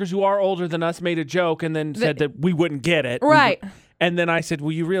coworkers who are older than us made a joke and then said that we wouldn't get it. Right. And then I said,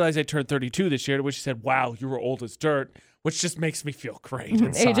 well, you realize I turned 32 this year, to which she said, wow, you were old as dirt. which just makes me feel great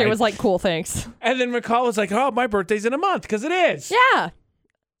inside. AJ was like, cool, thanks. And then McCall was like, oh, my birthday's in a month, because it is. Yeah.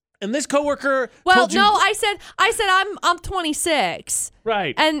 And this coworker Well, told you, no, I said I'm 26.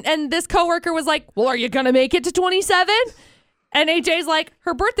 right. And this coworker was like, well, are you going to make it to 27? And AJ's like,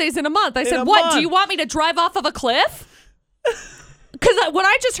 her birthday's in a month. I said, what? month. Do you want me to drive off of a cliff? Because what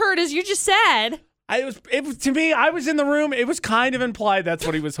I just heard is you just said. To me, I was in the room. It was kind of implied that's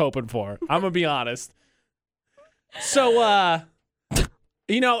what he was hoping for. I'm going to be honest. So,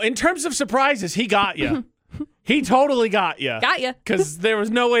 in terms of surprises, he got you. He totally got you. Got you. Because there was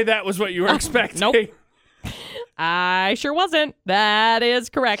no way that was what you were expecting. Nope. I sure wasn't. That is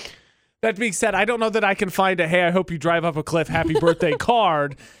correct. That being said, I don't know that I can find a, hey, I hope you drive up a cliff, happy birthday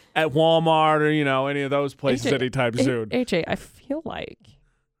card at Walmart or, any of those places anytime soon. AJ, I feel like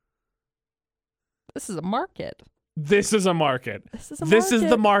this is a market. This is a market. This is a This is market.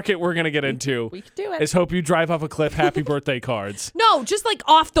 the market we're going to get into. We could do it. Is hope you drive up a cliff, happy birthday cards. No, just like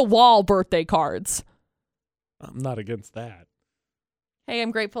off the wall birthday cards. I'm not against that. Hey,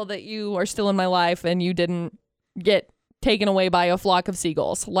 I'm grateful that you are still in my life and you didn't get taken away by a flock of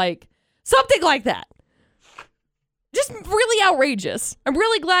seagulls. Like, something like that. Just really outrageous. I'm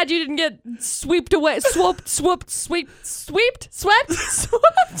really glad you didn't get swept away. Swept away.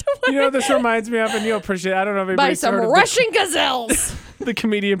 This reminds me of, and you'll appreciate it. I don't know if By anybody's some heard of Russian gazelles. the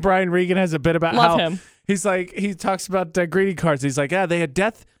comedian Brian Regan has a bit about Love how him. he's like, he talks about greeting cards. He's like, they had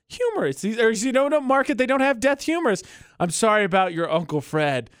death humorous. Don't market, they don't have death humorous. I'm sorry about your Uncle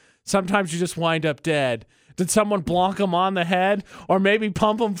Fred. Sometimes you just wind up dead. Did someone blonk him on the head or maybe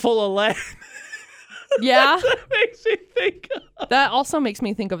pump him full of lead? Yeah. That makes me think of. That also makes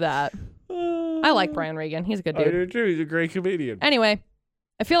me think of that. I like Brian Regan. He's a good I dude. do too. He's a great comedian. Anyway,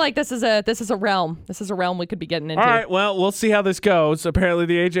 I feel like this is a realm. This is a realm we could be getting into. All right, well, we'll see how this goes. Apparently,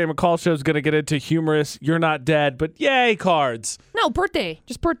 the AJ McCall show is going to get into humorous, you're not dead, but yay cards. No, birthday.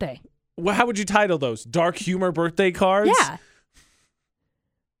 Just birthday. Well, how would you title those? Dark humor birthday cards? Yeah.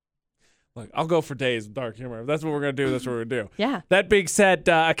 Look, I'll go for days with dark humor. If that's what we're going to do, that's what we're going to do. Yeah. That being said,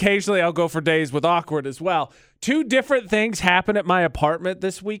 occasionally I'll go for days with awkward as well. 2 different things happened at my apartment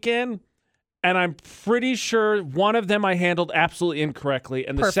this weekend, and I'm pretty sure one of them I handled absolutely incorrectly,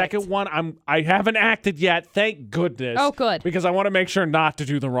 and the Perfect. second one I haven't acted yet, thank goodness. Oh, good. Because I want to make sure not to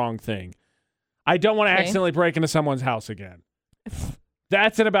do the wrong thing. I don't want to Okay. accidentally break into someone's house again.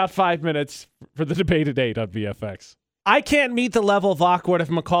 That's in about 5 minutes for the debate at 8 on VFX. I can't meet the level of awkward if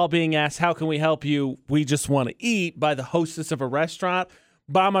McCall being asked, how can we help you? We just want to eat by the hostess of a restaurant,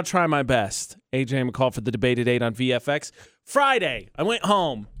 but I'm going to try my best. AJ McCall for the debate at 8 on VFX. Friday, I went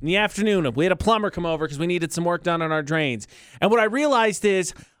home in the afternoon. We had a plumber come over because we needed some work done on our drains. And what I realized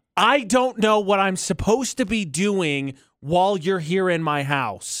is I don't know what I'm supposed to be doing while you're here in my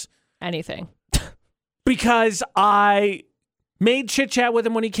house. Anything. Because I made chit-chat with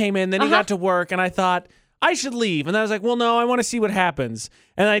him when he came in, then he got to work, and I thought, I should leave. And I was like, well, no, I want to see what happens.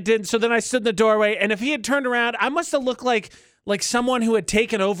 And I didn't. So then I stood in the doorway, and if he had turned around, I must have looked like someone who had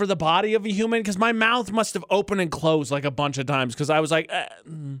taken over the body of a human, because my mouth must have opened and closed like a bunch of times, because I was like,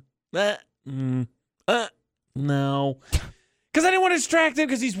 no. Because I didn't want to distract him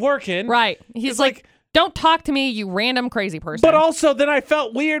because he's working. Right. He's like, don't talk to me, you random crazy person. But also, then I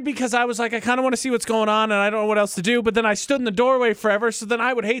felt weird because I was like, I kind of want to see what's going on, and I don't know what else to do. But then I stood in the doorway forever, so then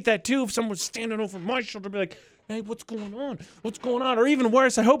I would hate that too if someone was standing over my shoulder and be like, hey, what's going on? What's going on? Or even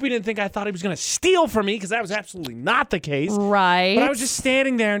worse, I hope he didn't think I thought he was going to steal from me, because that was absolutely not the case. Right. But I was just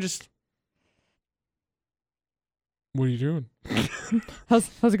standing there and just, what are you doing? How's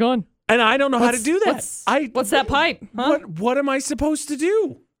it going? And I don't know how to do that. What's that pipe? Huh? What am I supposed to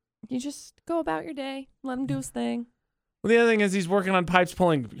do? You just go about your day, let him do his thing. Well, the other thing is he's working on pipes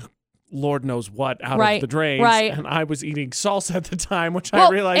pulling Lord knows what out Right, of the drains. right. And I was eating salsa at the time, which Well,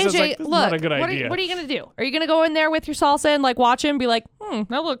 I realized AJ, was like, this is not a good idea. What are you going to do? Are you going to go in there with your salsa and like watch him be like,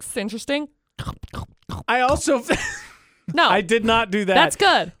 that looks interesting? I also, No. I did not do that. That's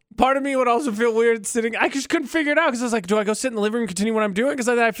good. Part of me would also feel weird sitting. I just couldn't figure it out because I was like, do I go sit in the living room and continue what I'm doing? Because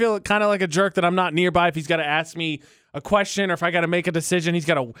I feel kind of like a jerk that I'm not nearby if he's got to ask me a question or if I got to make a decision. He's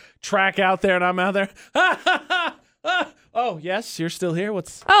got to track out there and I'm out there. Oh, yes, you're still here.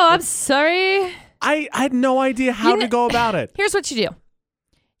 I'm sorry. I had no idea how to go about it. Here's what you do.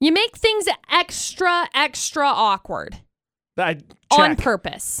 You make things extra awkward on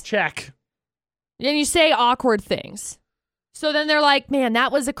purpose. Check. And you say awkward things. So then they're like, man,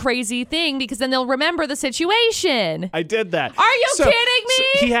 that was a crazy thing, because then they'll remember the situation. I did that. Are you kidding me?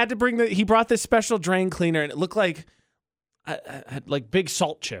 So he had to he brought this special drain cleaner and it looked like big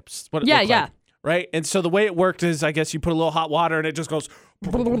salt chips. What it looked like, right? And so the way it worked is, I guess you put a little hot water and it just goes,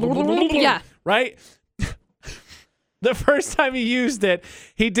 Yeah. right? The first time he used it,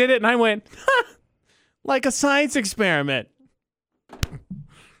 he did it, and I went, like a science experiment.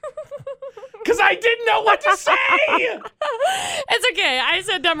 Because I didn't know what to say. It's okay. I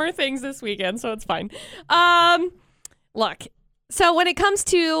said dumber things this weekend, so it's fine. Look, so when it comes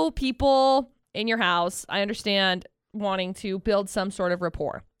to people in your house, I understand wanting to build some sort of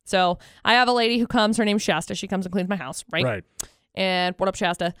rapport. So I have a lady who comes. Her name's Shasta. She comes and cleans my house, right? Right. And what up,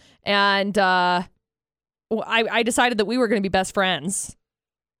 Shasta? And I decided that we were going to be best friends.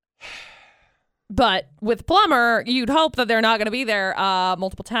 But with plumber, you'd hope that they're not going to be there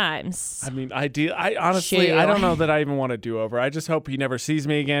multiple times. I mean, I honestly, I don't know that I even want to do over. I just hope he never sees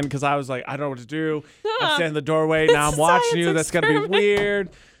me again because I was like, I don't know what to do. I'm standing in the doorway. Now I'm watching you. That's going to be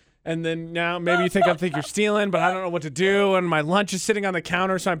weird. And then now maybe you think you're stealing, but I don't know what to do. And my lunch is sitting on the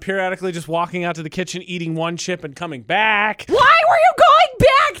counter, so I'm periodically just walking out to the kitchen, eating one chip and coming back. Why were you going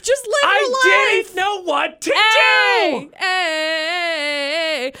back? Just live your life. I didn't know what to do.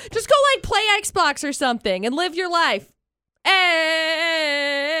 Hey, just go like play Xbox or something and live your life.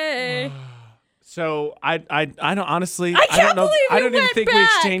 Hey. So I don't honestly. I can't don't know. believe you I don't even went think we back.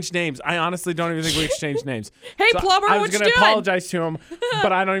 exchanged names. I honestly don't even think we exchanged names. Hey, So plumber, I what was you gonna doing? apologize to him,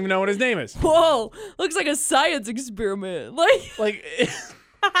 but I don't even know what his name is. Whoa, looks like a science experiment. Like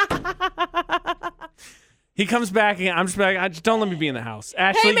he comes back and I'm just like, don't let me be in the house.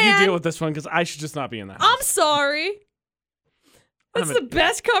 Ashley, man. you deal with this one because I should just not be in the house. I'm sorry. That's the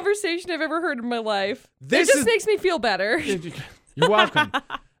best conversation I've ever heard in my life. This it just is- makes me feel better. You're welcome.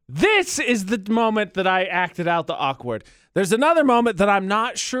 This is the moment that I acted out the awkward. There's another moment that I'm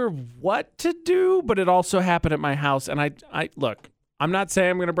not sure what to do, but it also happened at my house. And I look, I'm not saying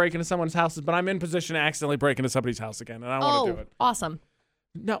I'm going to break into someone's houses, but I'm in position to accidentally break into somebody's house again, and I want to do it. Awesome.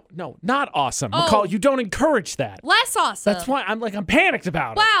 No, not awesome. Oh. McCall, you don't encourage that. Less awesome. That's why I'm panicked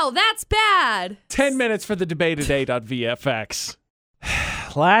about it. Wow, that's bad. 10 minutes for the debate-a-day.vfx.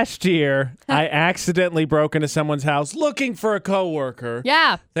 Last year, I accidentally broke into someone's house looking for a coworker.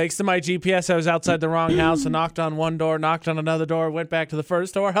 Yeah. Thanks to my GPS, I was outside the wrong house and knocked on one door, knocked on another door, went back to the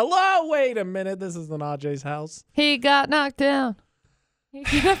first door. Hello, wait a minute. This isn't AJ's house. He got knocked down. He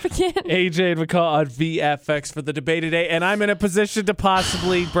got up again. AJ and McCall on VFX for the debate today, and I'm in a position to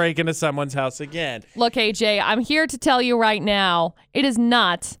possibly break into someone's house again. Look, AJ, I'm here to tell you right now, it is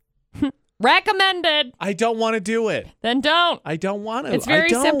not recommended. I don't want to do it. Then don't. I don't want to. It's very I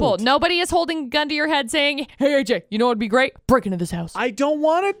don't. simple. Nobody is holding a gun to your head saying, hey, AJ, you know what would be great? Break into this house. I don't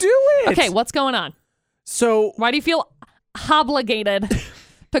want to do it. Okay, what's going on? So Why do you feel obligated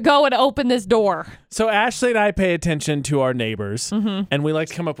to go and open this door? So Ashley and I pay attention to our neighbors, and we like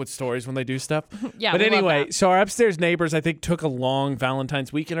to come up with stories when they do stuff. Yeah, but we love anyway, that. so our upstairs neighbors, I think, took a long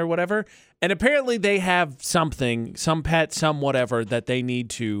Valentine's weekend or whatever, and apparently they have something, some pet, some whatever, that they need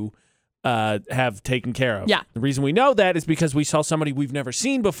to have taken care of. Yeah. The reason we know that is because we saw somebody we've never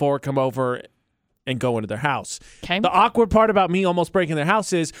seen before come over and go into their house. Okay. The awkward part about me almost breaking their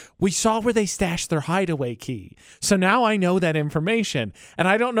house is we saw where they stashed their hideaway key. So now I know that information. And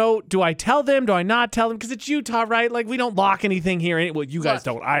I don't know, do I tell them? Do I not tell them? Because it's Utah, right? Like, we don't lock anything here. Well, you guys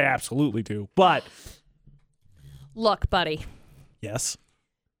don't. I absolutely do. But Look, buddy, yes.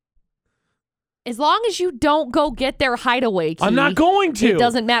 as long as you don't go get their hideaway key. I'm not going to. It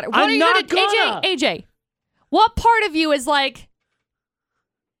doesn't matter. What I'm are you not gonna gonna. AJ, what part of you is like,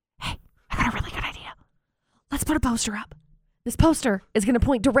 hey, I got a really good idea. Let's put a poster up. This poster is going to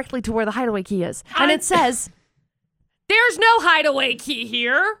point directly to where the hideaway key is. And it says, there's no hideaway key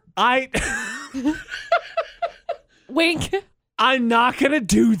here. Wink. I'm not going to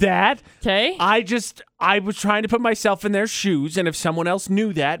do that. Okay. I was trying to put myself in their shoes, and if someone else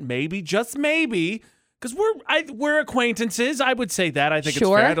knew that, maybe, just maybe, because we're acquaintances, I would say that. I think it's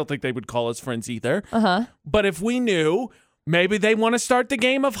Sure. fair. I don't think they would call us friends either. Uh-huh. But if we knew, maybe they want to start the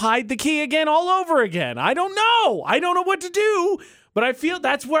game of hide the key again all over again. I don't know. I don't know what to do, but I feel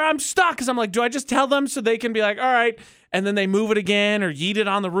that's where I'm stuck, because I'm like, do I just tell them so they can be like, all right, and then they move it again or yeet it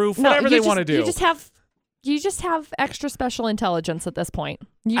on the roof, whatever they want to do. You just have extra special intelligence at this point.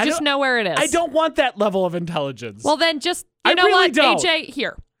 You I just don't- know where it is. I don't want that level of intelligence. Well, then just, I you know really what, don't. AJ,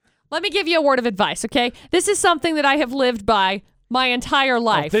 here. Let me give you a word of advice, okay? This is something that I have lived by my entire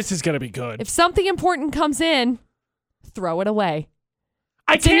life. Oh, this is going to be good. If something important comes in, throw it away.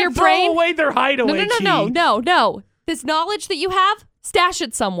 I it's in your can't throw brain. away their hideaway key. No. This knowledge that you have, stash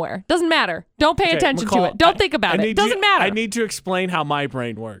it somewhere. Doesn't matter. Don't pay Okay, attention to McCall, it. Don't think about it. Doesn't matter. I need to explain how my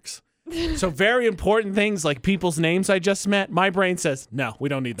brain works. So very important things like people's names I just met, my brain says, no, we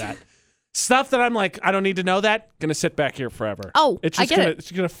don't need that. Stuff that I'm like, I don't need to know that, gonna sit back here forever. Oh, it's I just get gonna, it.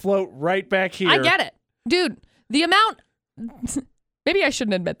 It's gonna float right back here. I get it. Dude, the amount... Maybe I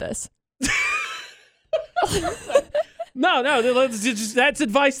shouldn't admit this. No, that's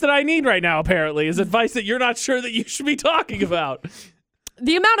advice that I need right now, apparently, is advice that you're not sure that you should be talking about.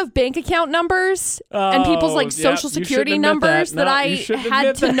 The amount of bank account numbers and people's like social security numbers that I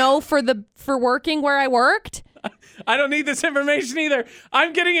had to know for working where I worked. I don't need this information either.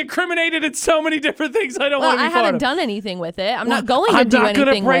 I'm getting incriminated in so many different things I don't want to be I part of. haven't done anything with it. I'm not going to do anything with it. I'm not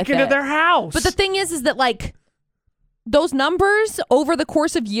going to break into their house. But the thing is that like those numbers over the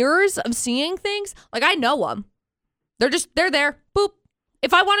course of years of seeing things, like I know them. They're there. Boop.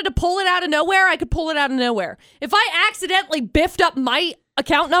 If I wanted to pull it out of nowhere, I could pull it out of nowhere. If I accidentally biffed up my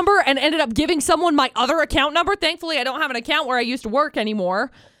account number and ended up giving someone my other account number, thankfully I don't have an account where I used to work anymore,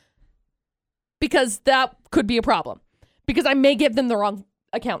 because that could be a problem, because I may give them the wrong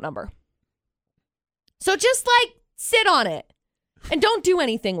account number. So just like sit on it and don't do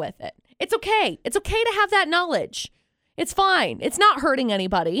anything with it. It's okay. It's okay to have that knowledge. It's fine. It's not hurting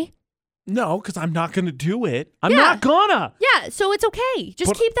anybody. No, because I'm not going to do it. I'm not gonna. Yeah, so it's okay.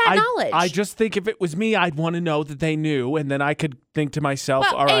 Just keep that knowledge. I just think if it was me, I'd want to know that they knew, and then I could think to myself,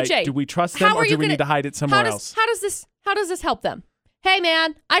 well, all right, AJ, do we trust them or do we need to hide it somewhere else? How does this help them? Hey,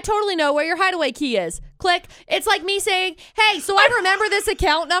 man, I totally know where your hideaway key is. Click. It's like me saying, hey, so I remember this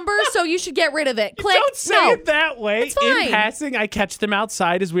account number, so you should get rid of it. Click. Don't say it that way. It's fine. In passing, I catch them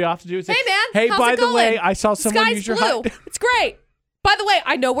outside, as we often do. Say, hey, man, hey, how's by it the going? way, I saw someone Sky's use your blue. It's great. By the way,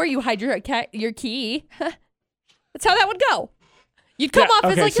 I know where you hide your key. That's how that would go. You'd come off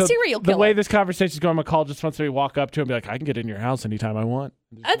as like a serial killer. The way this conversation is going, McCall just wants me to walk up to him and be like, I can get in your house anytime I want.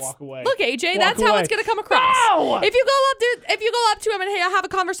 And just walk away. Look, AJ, that's how it's going to come across. No! If you go up to him and hey, have a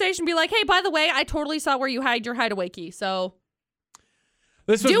conversation, be like, hey, by the way, I totally saw where you hide your hideaway key. So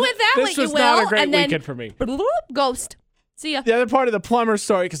do it that way, you will. This was not a great weekend for me. Ghost. See ya. The other part of the plumber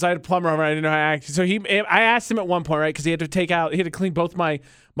story, because I had a plumber over, I didn't know how to act. So I asked him at one point, right, because he had to clean both my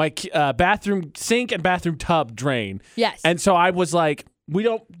bathroom sink and bathroom tub drain. Yes. And so I was like, we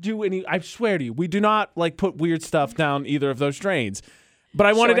don't do any, I swear to you, we do not like put weird stuff down either of those drains. But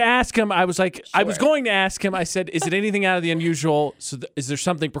I wanted to ask him, I was like, I was going to ask him, I said, is it anything out of the unusual? So is there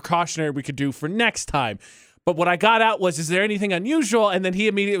something precautionary we could do for next time? But what I got out was, is there anything unusual? And then he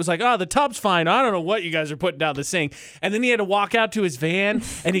immediately was like, oh, the tub's fine. I don't know what you guys are putting down the sink. And then he had to walk out to his van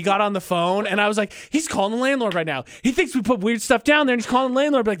and he got on the phone. And I was like, he's calling the landlord right now. He thinks we put weird stuff down there. And he's calling the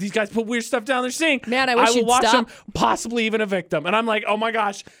landlord. Like, these guys put weird stuff down their sink. Man, I wish will you'd watch stop. them, possibly even evict them. And I'm like, oh my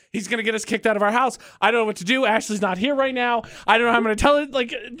gosh, he's going to get us kicked out of our house. I don't know what to do. Ashley's not here right now. I don't know how I'm going to tell it.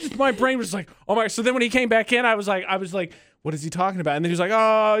 Like, just my brain was like, oh my. So then when he came back in, I was like, what is he talking about? And then he was like,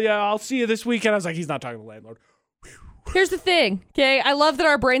 oh yeah, I'll see you this weekend. I was like, he's not talking to the landlord. Here's the thing, okay? I love that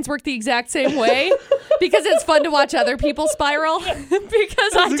our brains work the exact same way because it's fun to watch other people spiral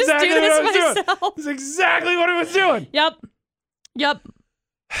because I just do this myself. That's exactly what I was doing. Yep.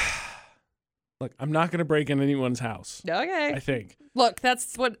 Look, I'm not going to break in anyone's house. Okay. I think. Look,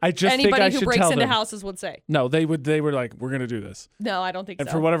 that's what anybody who breaks into houses would say. No, they were like, we're going to do this. No, I don't think so. And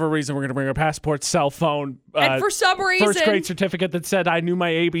for whatever reason, we're going to bring our passport, cell phone, and for some reason, first grade certificate that said I knew my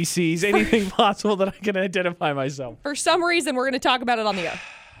ABCs, anything possible that I can identify myself. For some reason, we're going to talk about it on the air.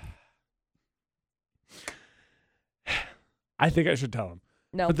 I think I should tell him.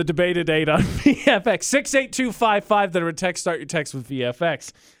 No. Put the debate date on VFX. 68255, then start your text with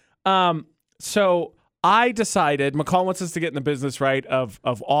VFX. So I decided, McCall wants us to get in the business, right, of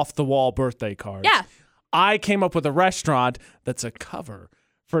off-the-wall birthday cards. Yeah. I came up with a restaurant that's a cover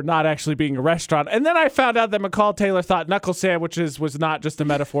for not actually being a restaurant. And then I found out that McCall Taylor thought knuckle sandwiches was not just a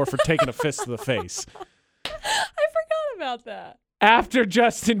metaphor for taking a fist to the face. I forgot about that. After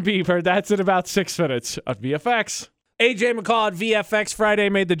Justin Bieber, that's in about 6 minutes on VFX. AJ McCall at VFX. Friday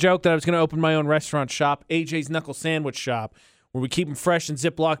made the joke that I was going to open my own restaurant shop, AJ's Knuckle Sandwich Shop, where we keep them fresh in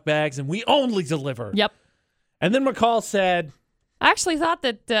Ziploc bags and we only deliver. Yep. And then McCall said, I actually thought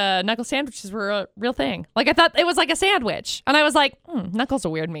that knuckle sandwiches were a real thing. Like, I thought it was like a sandwich. And I was like, knuckle's a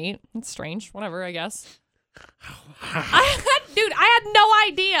weird meat. It's strange. Whatever, I guess. I had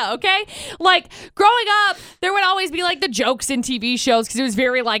no idea, okay? Like, growing up, there would always be, like, the jokes in TV shows because it was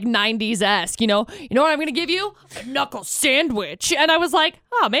very, like, 90s-esque, you know? You know what I'm going to give you? A knuckle sandwich. And I was like,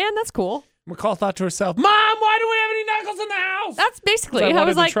 oh, man, that's cool. McCall thought to herself, Mom, why do we have any knuckles in the house? That's basically, I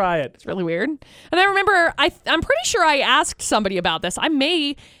was like, to try it. It's really weird. And I remember, I'm pretty sure I asked somebody about this. I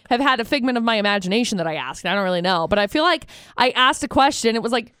may have had a figment of my imagination that I asked. I don't really know. But I feel like I asked a question. It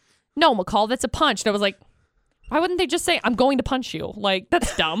was like, no, McCall, that's a punch. And I was like, why wouldn't they just say, I'm going to punch you? Like,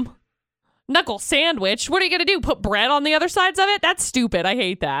 that's dumb. Knuckle sandwich. What are you going to do? Put bread on the other sides of it? That's stupid. I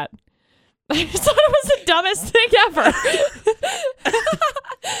hate that. I just thought it was the dumbest thing ever.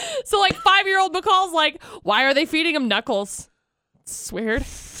 So, like, 5-year-old McCall's like, why are they feeding him knuckles? It's weird.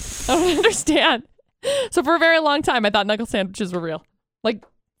 I don't understand. So for a very long time, I thought knuckle sandwiches were real. Like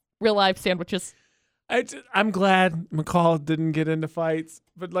real life sandwiches. I'm glad McCall didn't get into fights.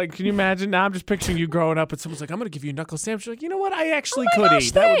 But, like, can you imagine? Now I'm just picturing you growing up and someone's like, I'm going to give you a knuckle sandwich. You're like, you know what? I actually could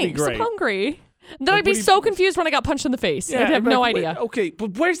eat. That would be great. I'm hungry. Then Like, I'd be so confused when I got punched in the face. Yeah, I'd have no idea. Okay,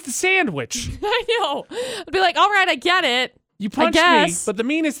 but where's the sandwich? I know. I'd be like, all right, I get it. You punched me, guess. but the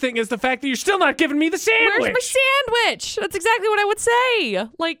meanest thing is the fact that you're still not giving me the sandwich. Where's my sandwich? That's exactly what I would say.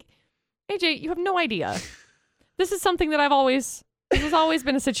 Like, AJ, you have no idea. This is something that this has always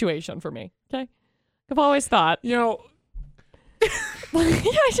been a situation for me. Okay, I've always thought. You know,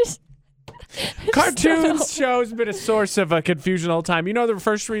 I just cartoons shows have been a source of confusion all the time. You know, the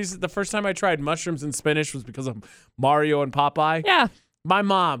first time I tried mushrooms and spinach was because of Mario and Popeye. Yeah. My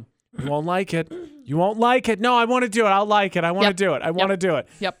mom, you won't like it. You won't like it. No, I want to do it. I'll like it. I want to do it. I want to do it.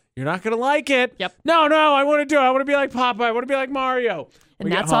 Yep. You're not going to like it. Yep. No, I want to do it. I want to be like Popeye. I want to be like Mario.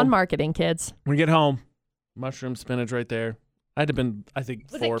 And that's on marketing, kids. When we get home, mushroom, spinach right there. I'd have been, I think,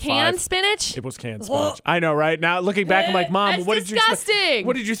 Was 4 or it 5. canned spinach? It was canned spinach. I know, right? Now, looking back, I'm like, Mom, That's what did you disgusting.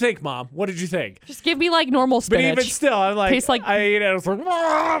 What did you think, Mom? What did you think? Just give me like normal But spinach. even still, I'm like, Tastes like- I ate it. I was like,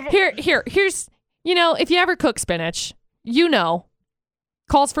 "Ah." Here's, if you ever cook spinach,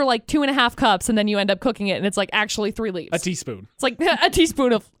 calls for like 2.5 cups, and then you end up cooking it, and it's like actually 3 leaves. A teaspoon. It's like a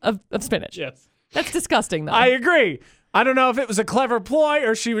teaspoon of spinach. Yes. That's disgusking, though. I agree. I don't know if it was a clever ploy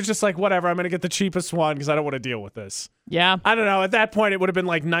or she was just like, whatever, I'm going to get the cheapest one because I don't want to deal with this. Yeah. I don't know. At that point, it would have been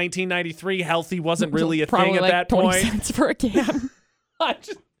like 1993. Healthy wasn't really a Probably thing at like that 20 point. cents for a can. I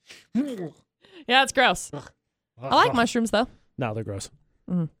just- Yeah, it's gross. I like mushrooms, though. No, they're gross.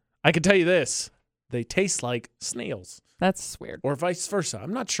 Mhm. I can tell you this. They taste like snails That's weird. or vice versa.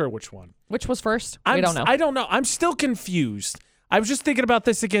 I'm not sure which one. Which was first? I We don't know. I don't know. I'm still confused. I was just thinking about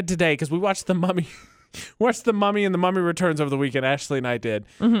this again today because we watched The Mummy. Watched The Mummy and The Mummy Returns over the weekend. Ashley and I did.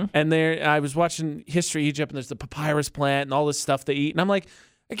 Mm-hmm. And I was watching History Egypt, and there's the papyrus plant and all this stuff they eat. And I'm like,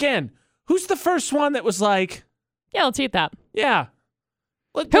 again, who's the first one that was like, Yeah, let's eat that. yeah.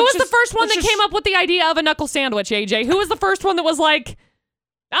 Who was the first one that came up with the idea of a knuckle sandwich, AJ? Who was the first one that was like,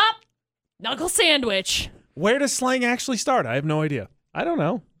 knuckle sandwich? Where does slang actually start? I have no idea. I don't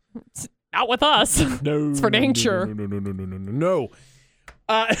know. It's not with us. No. It's for dang sure. No.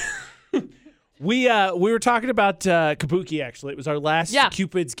 We were talking about Kabuki, actually. It was our last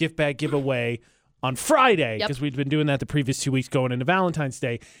Cupid's gift bag giveaway on Friday because we'd been doing that the previous 2 weeks going into Valentine's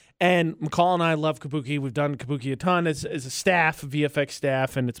Day. And McCall and I love Kabuki. We've done Kabuki a ton as a staff, VFX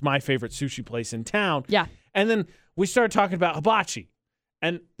staff, and it's my favorite sushi place in town. Yeah. And then we started talking about hibachi.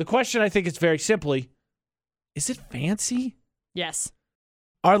 And the question, I think, is very simply, is it fancy? Yes.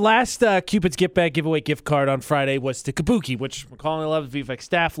 Our last Cupid's gift bag giveaway gift card on Friday was to Kabuki, which McCall and I love, VFX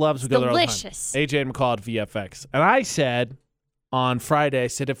staff loves. We go there all the time. Delicious. AJ and McCall at VFX. And I said on Friday, I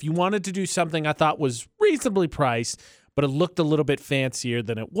said, if you wanted to do something I thought was reasonably priced, but it looked a little bit fancier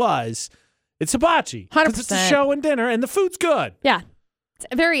than it was, it's hibachi. 100%. Because it's a show and dinner, and the food's good. Yeah. It's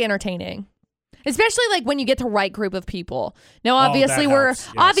very entertaining. Especially like when you get the right group of people. Now, obviously, that we're helps.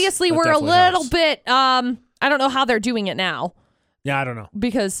 Yes, that a definitely little helps. bit. I don't know how they're doing it now Yeah, I don't know.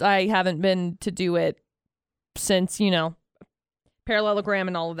 because I haven't been to do it since parallelogram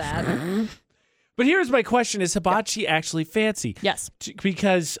and all of that. But here's my question. Is hibachi actually fancy? Yes.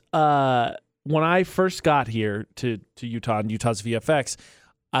 Because when I first got here to Utah and Utah's VFX,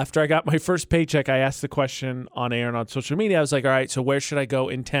 after I got my first paycheck, I asked the question on air and on social media. I was like, all right, so where should I go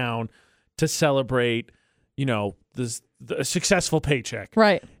in town to celebrate, the successful paycheck?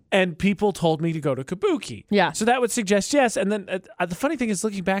 Right. And people told me to go to Kabuki. Yeah. So that would suggest yes. And then the funny thing is,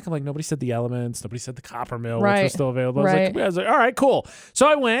 looking back, I'm like, nobody said the Elements. Nobody said the Copper Mill, which Right. was still available. Right. I was like, all right, cool. So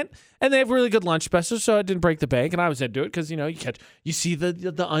I went, and they have really good lunch specials, so it didn't break the bank. And I was into it because, you see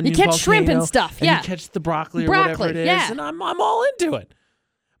the onion, You catch shrimp and volcano, stuff, and yeah. you catch the broccoli or whatever it is. yeah. And I'm all into it.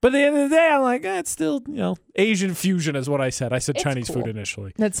 But at the end of the day, I'm like, it's still, Asian fusion is what I said. I said It's Chinese cool. food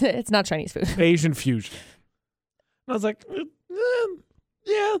initially. That's it. It's not Chinese food. Asian fusion. And I was like,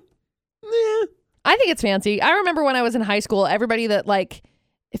 yeah. I think it's fancy. I remember when I was in high school, everybody that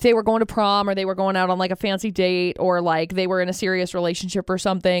if they were going to prom or they were going out on a fancy date or they were in a serious relationship or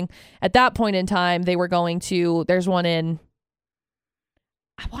something, at that point in time, they were going to, there's one in,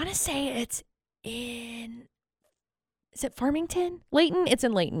 I want to say it's in, is it Farmington? Layton? It's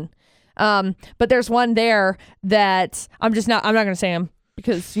in Layton. But there's one there that I'm not going to say them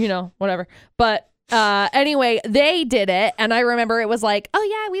because, whatever. But anyway, they did it, and I remember it was like, oh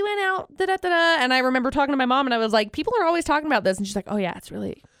yeah, we went out, and I remember talking to my mom, and I was like, people are always talking about this, and she's like, oh yeah,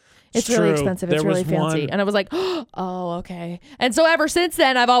 It's really true. expensive. There It's really was fancy. one- And I was like, oh, okay. And so ever since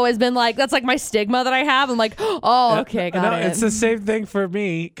then, I've always been like, that's like my stigma that I have. I'm like, oh, okay, got No, it. it's the same thing for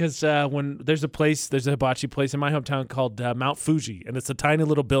me because when there's a hibachi place in my hometown called Mount Fuji, and it's a tiny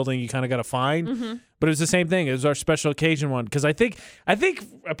little building you kind of got to find. Mm-hmm. But it was the same thing. It was our special occasion one because I think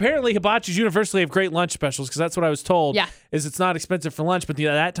apparently hibachis universally have great lunch specials because that's what I was told. Yeah. Is it's not expensive for lunch, but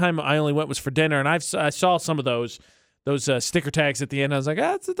that time I only went was for dinner, and I saw some of those sticker tags at the end. I was like,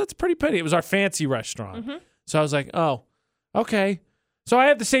 that's pretty petty. It was our fancy restaurant. Mm-hmm. So I was like, oh, okay. So I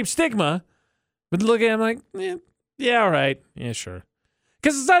have the same stigma, but look at it, I'm like, yeah, all right. Yeah, sure.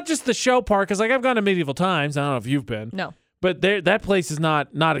 Because it's not just the show part, because like I've gone to Medieval Times. I don't know if you've been. No. But that place is not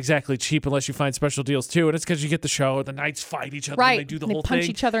exactly cheap unless you find special deals too. And it's because you get the show, the knights fight each other, Right. and they do the They whole punch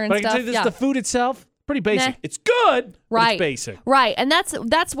thing. each other and but I can stuff, tell you this, yeah. the food itself, pretty basic. Nah. It's good, but Right. it's basic. Right. And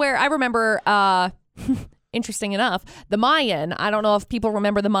that's where I remember, interesting enough, the Mayan. I don't know if people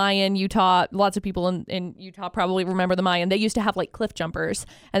remember the Mayan, Utah. Lots of people in Utah probably remember the Mayan. They used to have like cliff jumpers,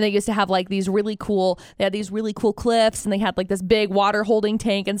 and they used to have like they had these really cool cliffs, and they had like this big water holding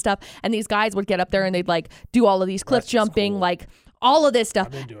tank and stuff. And these guys would get up there and they'd like do all of these cliff That's jumping, cool. like all of this stuff.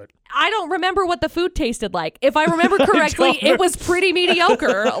 I'm into it. I don't remember what the food tasted like. If I remember correctly, it was pretty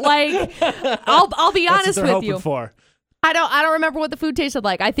mediocre. Like, I'll be That's honest what they're with hoping you. for. I don't remember what the food tasted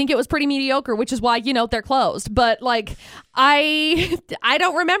like. I think it was pretty mediocre, which is why, they're closed. But like I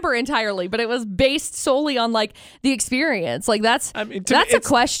don't remember entirely, but it was based solely on like the experience. Like that's a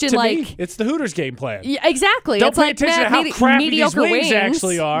question to like me, it's the Hooters game plan. yeah, exactly. Don't it's pay like attention to how crappy these mediocre wings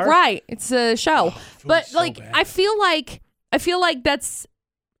actually are. Right. It's a show. But so like bad. I feel like that's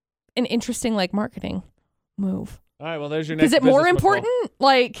an interesting like marketing move. All right, well, there's your next. Is it more business, McCall. important?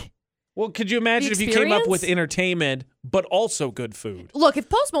 Like Well, could you imagine The if you came up with experience? entertainment but also good food? Look, if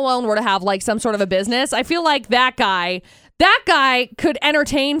Post Malone were to have like some sort of a business, I feel like that guy could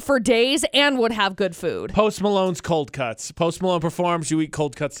entertain for days and would have good food. Post Malone's cold cuts. Post Malone performs, you eat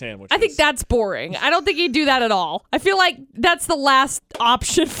cold cut sandwiches. I think that's boring. I don't think he'd do that at all. I feel like that's the last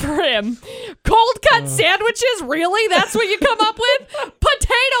option for him. Cold cut sandwiches? Really? That's what you come up with?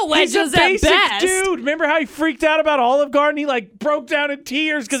 Potato wedges He's a at basic best. dude. Remember how he freaked out about Olive Garden? He like broke down in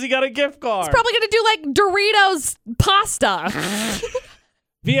tears because he got a gift card. Probably gonna do like Doritos pasta.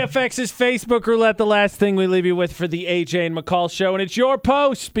 VFX's Facebook roulette, the last thing we leave you with for the AJ and McCall show. And it's your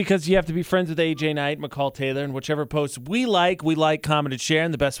post because you have to be friends with AJ Knight, McCall Taylor, and whichever post we like, comment, and share,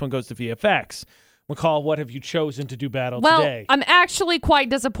 and the best one goes to VFX. McCall, what have you chosen to do battle today? I'm actually quite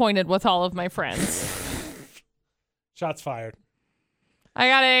disappointed with all of my friends. Shots fired. I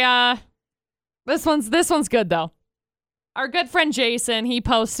got a this one's good though. Our good friend Jason, he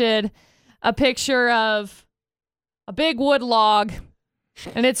posted a picture of a big wood log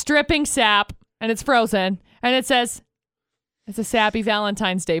and it's dripping sap and it's frozen and it says it's a sappy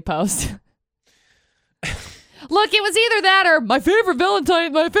Valentine's Day post. Look, it was either that or my favorite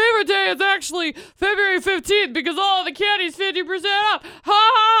day is actually February 15th because all the candy's 50% off. Ha ha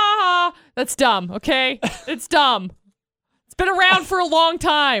ha ha. That's dumb, okay? It's dumb. It's been around for a long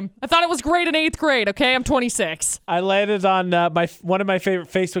time. I thought it was great in 8th grade, okay? I'm 26. I landed on one of my favorite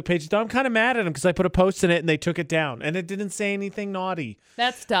Facebook pages. Though I'm kind of mad at them because I put a post in it and they took it down. And it didn't say anything naughty.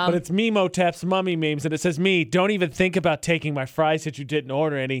 That's dumb. But it's Memotep's mummy memes, and it says, me, don't even think about taking my fries that you didn't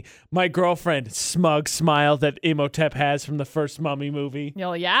order any. My girlfriend, smug smile that Imhotep has from the first mummy movie.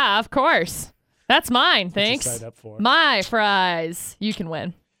 Well, yeah, of course. That's mine, What'd you thanks. sign up for? My fries. You can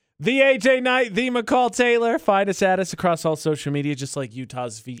win. The AJ Knight, the McCall Taylor. Find us at us across all social media, just like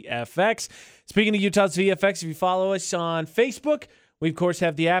Utah's VFX. Speaking of Utah's VFX, if you follow us on Facebook, we, of course,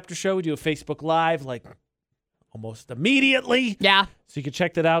 have the after show. We do a Facebook Live, like, almost immediately. Yeah. So you can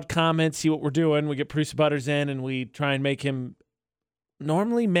check that out, comment, see what we're doing. We get Producer Butters in, and we try and make him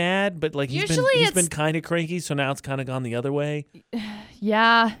normally mad, but like he's been kind of cranky, so now it's kind of gone the other way.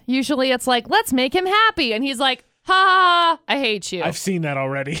 Yeah. Usually it's like, let's make him happy. And he's like, ha, I hate you. I've seen that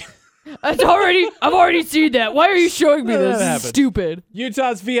already. I've already seen that. Why are you showing me That this? This happens. is stupid.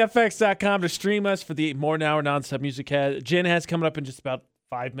 UtahsVFX.com to stream us for the More Now or Nonstop Music. Jen has coming up in just about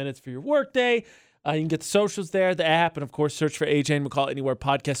 5 minutes for your workday. You can get the socials there, the app, and of course, search for AJ and McCall anywhere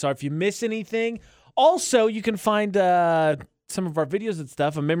podcasts are. If you miss anything, also, you can find some of our videos and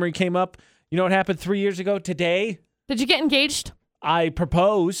stuff. A memory came up. You know what happened 3 years ago today? Did you get engaged? I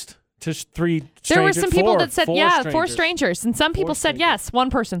proposed to three strangers. There were some people that said, four strangers. strangers. And some people said strangers. yes. One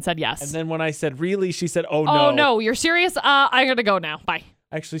person said yes. And then when I said, really, she said, oh, no. Oh, no, you're serious? I'm going to go now. Bye.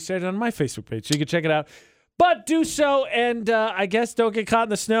 I actually shared it on my Facebook page, so you can check it out. But do so, and I guess don't get caught in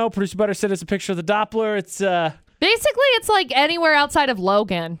the snow. Producer Butter sent us a picture of the Doppler. It's Basically, it's like anywhere outside of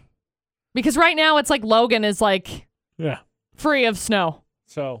Logan. Because right now, it's like Logan is like yeah. free of snow.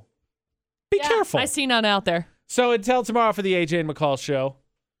 So Be careful. I see none out there. So until tomorrow for the AJ and McCall show.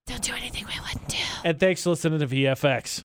 Don't do anything we wouldn't do. And thanks for listening to VFX.